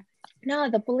here. No,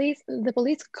 the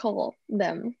police called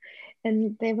them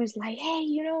and they was like, hey,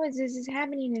 this is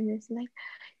happening. And it's like,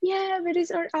 yeah, but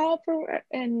it's our offer.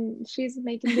 And she's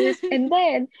making this. And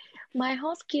then my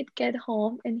host kid get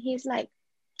home and he's like,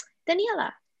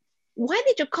 Daniela, why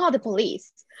did you call the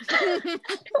police? It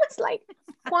was like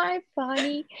quite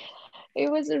funny. It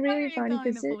was really funny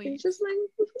because it's just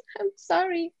like, I'm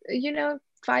sorry,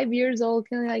 5 years old,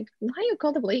 kind of like, why you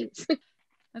call the police?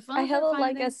 I had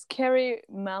a scary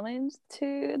moment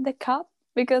to the cop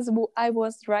because I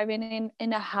was driving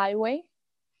in a highway,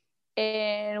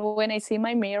 and when I see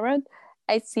my mirror,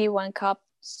 I see one cop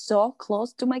so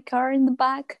close to my car in the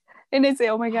back, and I say,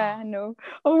 "Oh my God, no!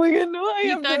 Oh my God, no! I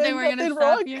am doing nothing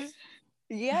wrong."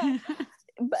 Yeah,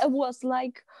 but it was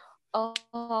like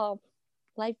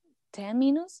 10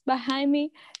 minutes behind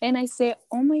me, and I say,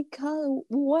 oh my God,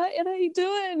 what are you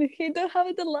doing? He don't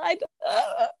have the light.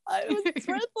 I was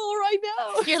dreadful right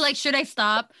now. You're like, should I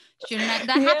stop? Shouldn't I?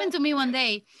 That happened to me one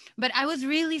day, but I was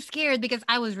really scared because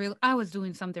I was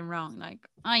doing something wrong. Like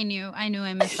I knew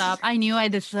I messed up. I knew I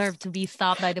deserved to be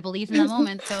stopped by the police in that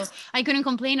moment, so I couldn't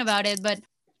complain about it. But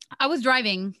I was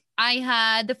driving. I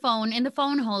had the phone in the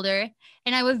phone holder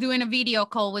and I was doing a video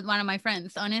call with one of my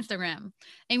friends on Instagram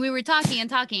and we were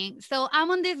talking. So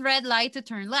I'm on this red light to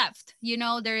turn left.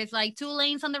 There is like 2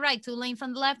 lanes on the right, 2 lanes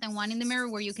on the left and one in the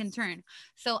middle where you can turn.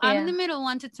 So I'm in the middle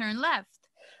one to turn left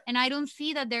and I don't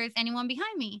see that there is anyone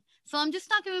behind me. So I'm just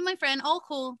talking with my friend, all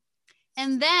cool.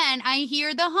 And then I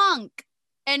hear the honk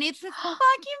and it's a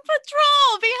fucking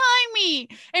patrol behind me.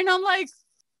 And I'm like,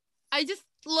 I just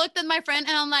looked at my friend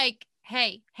and I'm like,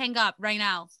 hey, hang up right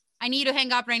now. I need to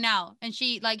hang up right now. And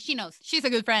she knows. She's a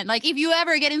good friend. Like, if you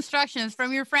ever get instructions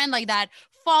from your friend like that,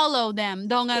 follow them.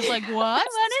 Don't ask like, what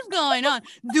is going on?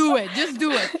 Do it. Just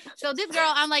do it. So this girl,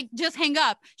 I'm like, just hang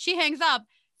up. She hangs up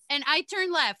and I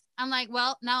turn left. I'm like,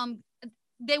 well, now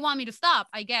they want me to stop,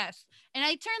 I guess. And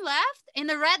I turn left in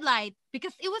the red light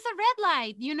because it was a red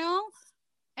light,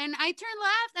 And I turned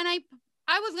left and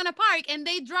I was going to park and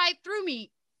they drive through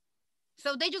me.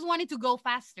 So they just wanted to go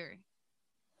faster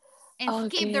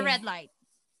and skip the red light.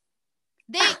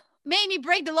 They made me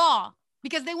break the law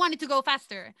because they wanted to go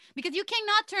faster. Because you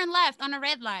cannot turn left on a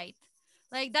red light.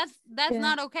 Like that's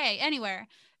not okay anywhere.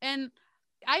 And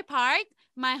I parked.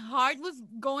 My heart was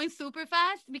going super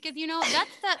fast because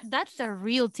that's a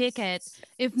real ticket.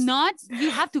 If not,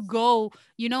 you have to go,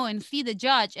 and see the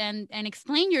judge and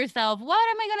explain yourself. What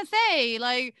am I gonna say?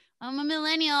 Like, I'm a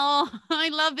millennial. I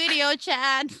love video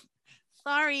chat.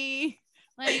 Sorry.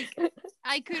 Like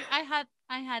I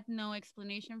had no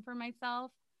explanation for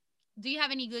myself. Do you have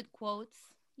any good quotes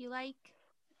you like?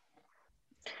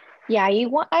 Yeah,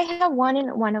 I have one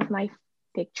in one of my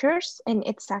pictures and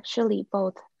it's actually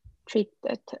both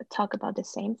talk about the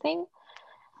same thing.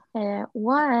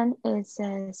 One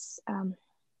says en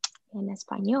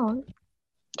español,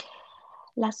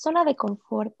 la zona de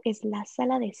confort es la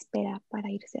sala de espera para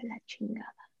irse a la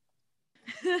chingada.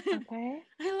 Okay.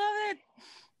 I love it.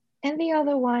 And the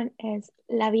other one is,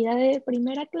 la vida de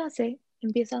primera clase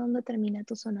empieza donde termina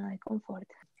tu zona de confort.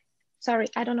 Sorry,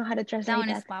 I don't know how to translate that. That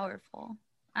one is powerful.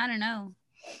 I don't know.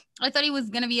 I thought it was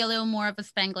going to be a little more of a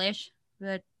Spanglish,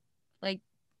 but like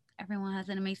everyone has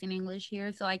an amazing English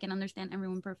here, so I can understand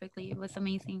everyone perfectly. It was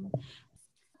amazing.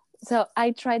 So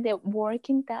I tried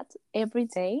working that every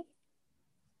day.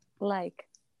 Like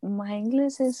my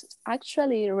English is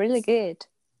actually really good,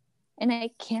 and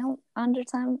I can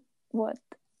understand what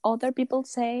other people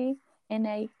say, and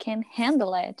I can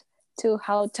handle it to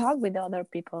how talk with other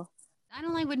people. I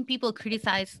don't like when people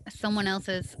criticize someone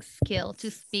else's skill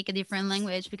to speak a different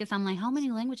language because I'm like, how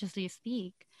many languages do you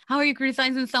speak? How are you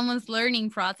criticizing someone's learning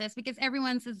process? Because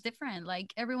everyone's is different.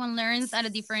 Like everyone learns at a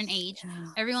different age,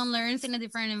 Yeah. everyone learns in a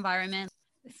different environment.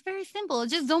 It's very simple.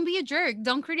 Just don't be a jerk.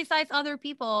 Don't criticize other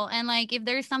people. And like if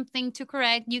there's something to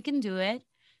correct, you can do it,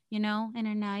 in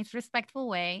a nice, respectful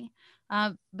way.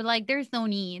 But like there's no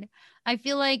need. I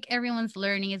feel like everyone's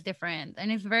learning is different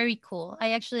and it's very cool.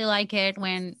 I actually like it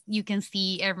when you can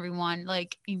see everyone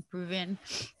like improving.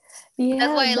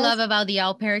 That's Yeah, what I love that's about the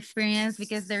au pair experience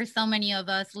because there's so many of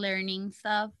us learning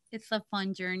stuff. It's a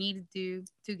fun journey to do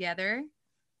together.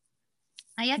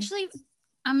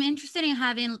 I'm interested in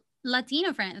having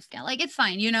Latino friends. Yeah, like it's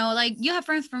fine, like you have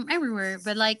friends from everywhere,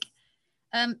 but like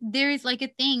there is like a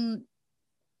thing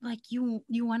like you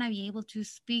want to be able to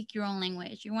speak your own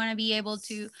language. You want to be able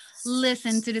to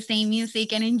listen to the same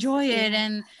music and enjoy it. yeah.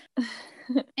 And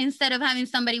instead of having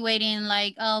somebody waiting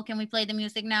like, oh, can we play the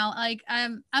music now? Like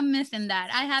I'm missing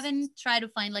that. I haven't tried to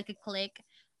find like a clique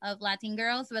of Latin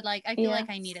girls, but like I feel Yeah. like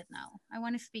I need it now. I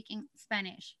want to speak in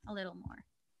Spanish a little more.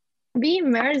 Be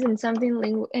immersed in something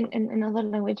in another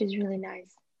language is really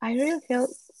nice. I really feel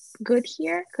good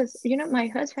here because my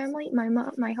host family,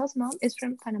 my host mom is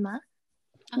from Panama,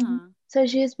 Uh-huh. so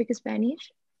she speaks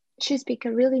Spanish. She speaks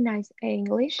a really nice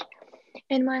English,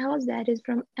 and my host dad is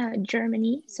from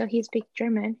Germany, so he speaks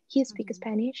German. He speaks Mhm.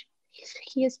 Spanish.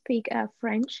 He speaks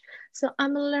French. So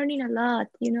I'm learning a lot.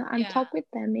 I'm Yeah. talk with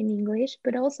them in English,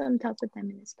 but also I'm talk with them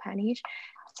in Spanish.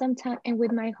 Sometimes, and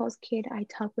with my host kid, I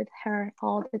talk with her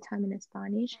all the time in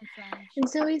Spanish. In Spanish. And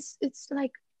so it's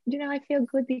like, I feel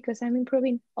good because I'm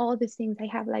improving all these things I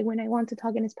have. Like when I want to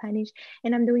talk in Spanish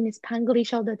and I'm doing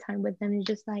Spanglish all the time with them, it's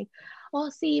just like, oh,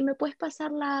 sí, me puedes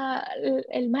pasar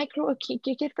el micro,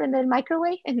 ¿quieres prender el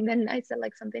microwave? And then I said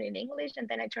like something in English and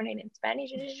then I turn it in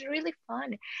Spanish. And it's really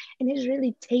fun and it's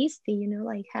really tasty,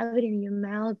 like have it in your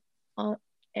mouth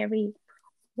every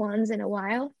once in a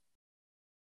while.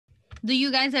 Do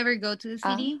you guys ever go to the Uh,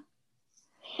 city?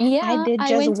 I yeah, did I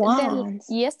just went there once.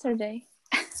 yesterday.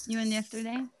 You went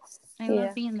yesterday? I love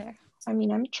Yeah. being there. I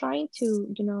mean, I'm trying to,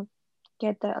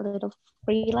 get a little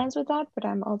freelance with that, but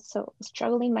I'm also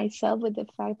struggling myself with the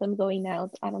fact I'm going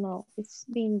out. I don't know. It's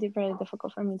been very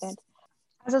difficult for me that,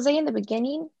 as I say in the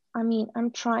beginning, I mean, I'm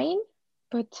trying,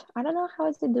 but I don't know how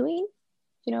is it doing.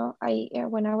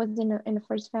 When I was in the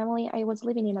first family, I was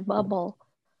living in a bubble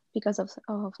because of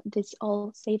this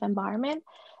all safe environment.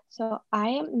 So I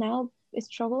am now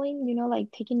struggling,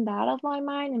 like taking that off my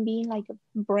mind and being like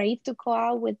brave to go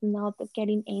out with not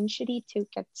getting anxiety to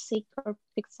get sick or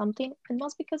pick something. And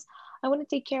most because I want to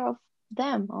take care of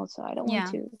them also. I don't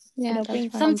want Yeah. to, Yeah, that's bring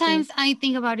right. something. Sometimes I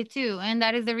think about it too. And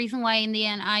that is the reason why, in the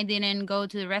end, I didn't go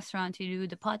to the restaurant to do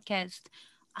the podcast.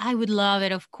 I would love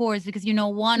it, of course, because,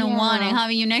 one on one and Yeah.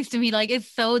 having you next to me, like, it's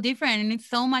so different and it's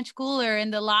so much cooler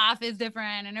and the laugh is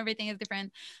different and everything is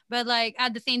different. But, like,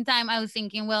 at the same time, I was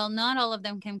thinking, well, not all of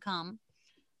them can come.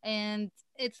 And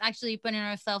it's actually putting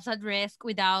ourselves at risk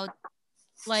without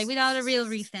a real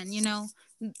reason,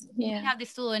 We Yeah, have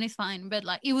this tool and it's fine, but,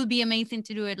 like, it would be amazing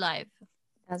to do it live.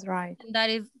 that's right. And that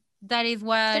is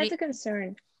what That's a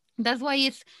concern. that's why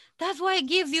it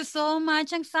gives you so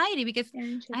much anxiety because I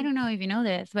Anxiety. don't know if you know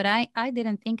this, but I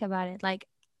didn't think about it. Like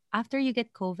after you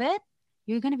get COVID,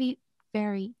 you're gonna be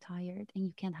very tired and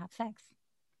you can't have sex.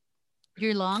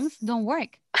 Your lungs don't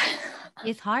work.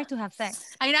 It's hard to have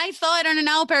sex. And I saw it on an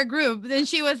au pair group. Then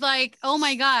she was like, oh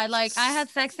my God, like I had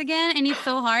sex again and it's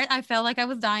so hard. I felt like I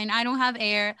was dying. I don't have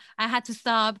air. I had to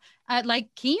stop. Like,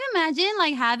 can you imagine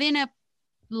like having a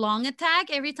lung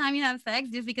attack every time you have sex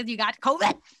just because you got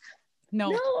COVID? No.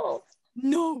 No.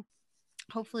 No.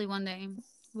 Hopefully one day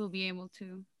we'll be able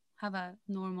to have a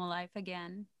normal life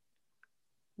again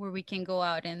where we can go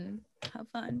out and have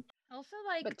fun. Also,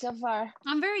 like, But so far,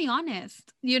 I'm very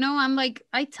honest. I'm like,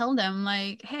 I tell them,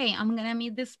 like, hey, I'm going to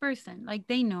meet this person. Like,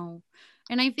 they know.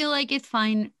 And I feel like it's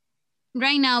fine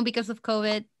right now because of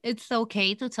COVID. It's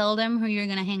okay to tell them who you're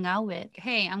going to hang out with.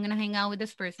 Hey, I'm going to hang out with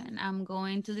this person. I'm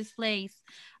going to this place.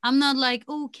 I'm not like,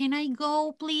 oh, can I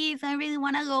go, please? I really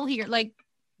want to go here. Like,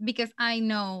 because I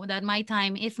know that my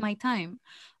time is my time.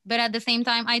 But at the same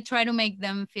time, I try to make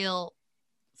them feel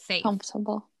safe.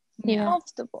 Comfortable. Yeah. Yeah.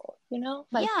 comfortable,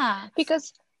 like Yeah.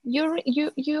 because you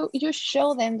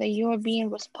show them that you're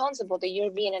being responsible, that you're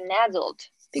being an adult.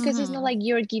 Because it's not Mm-hmm. like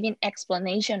you're giving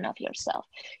explanation of yourself.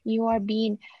 You are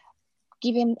being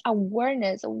given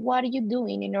awareness of what are you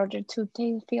doing in order to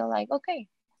feel like, okay,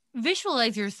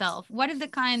 visualize yourself. What is the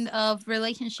kind of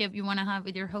relationship you want to have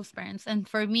with your host parents? And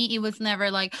for me, it was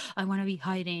never like, I want to be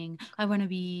hiding, I want to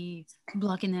be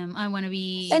blocking them, I want to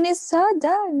be. And it's so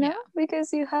done, no? Yeah.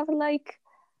 Because you have like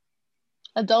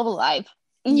A double life.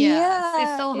 Yes,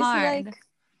 it's so it's hard. like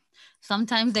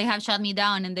Sometimes they have shut me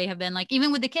down and they have been like,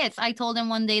 even with the kids, I told them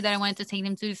one day that I wanted to take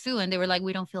them to the zoo and they were like,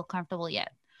 we don't feel comfortable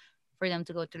yet for them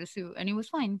to go to the zoo. And it was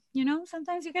fine. You know,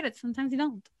 sometimes you get it, sometimes you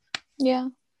don't. yeah.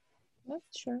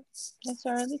 That's true. That's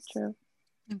really true.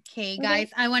 Okay, guys,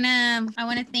 I wanna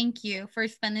thank you for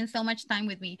spending so much time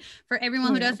with me. For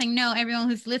everyone who doesn't know, everyone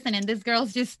who's listening, this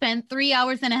girl's just spent 3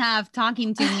 hours and a half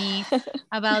talking to me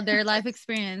about their life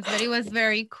experience, but it was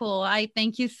very cool. I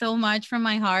thank you so much from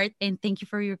my heart, and thank you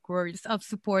for your words of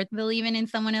support. Believing in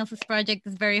someone else's project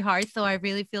is very hard, so I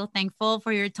really feel thankful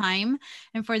for your time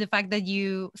and for the fact that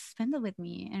you spend it with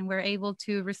me and were able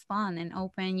to respond and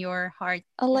open your heart.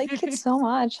 I like it so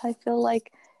much. I feel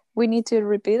like we need to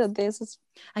repeat this.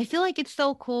 I feel like it's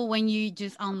so cool when you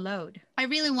just unload. I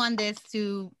really want this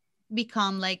to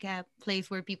become like a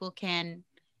place where people can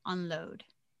unload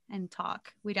and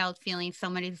talk without feeling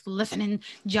somebody's listening,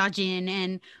 judging,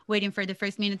 and waiting for the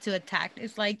first minute to attack.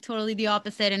 It's like totally the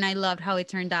opposite, and I loved how it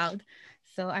turned out.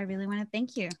 So I really want to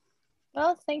thank you.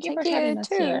 Well, thank you Thank for you having us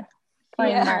too. here. For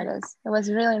Yeah. inviting us. It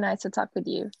was really nice to talk with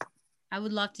you. I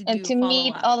would love to And do to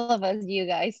meet follow-up. all of us, you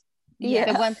guys.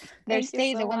 Yeah. The one Thank there's you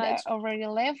stays, so the one that much. already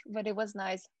left, but it was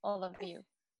nice, all of you.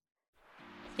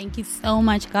 Thank you so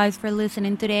much, guys, for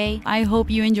listening today. I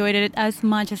hope you enjoyed it as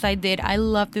much as I did. I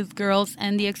love these girls,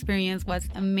 and the experience was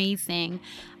amazing.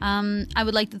 I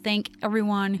would like to thank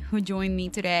everyone who joined me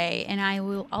today, and I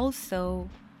will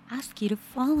also ask you to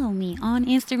follow me on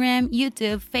Instagram,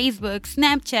 YouTube, Facebook,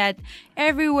 Snapchat,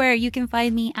 everywhere. You can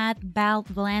find me at Bal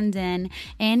Blandon,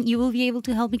 and you will be able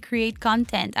to help me create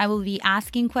content. I will be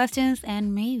asking questions,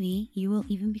 and maybe you will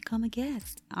even become a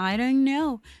guest. I don't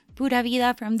know. Pura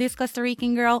vida from this Costa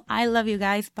Rican girl. I love you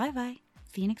guys. Bye bye.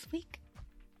 See you next week.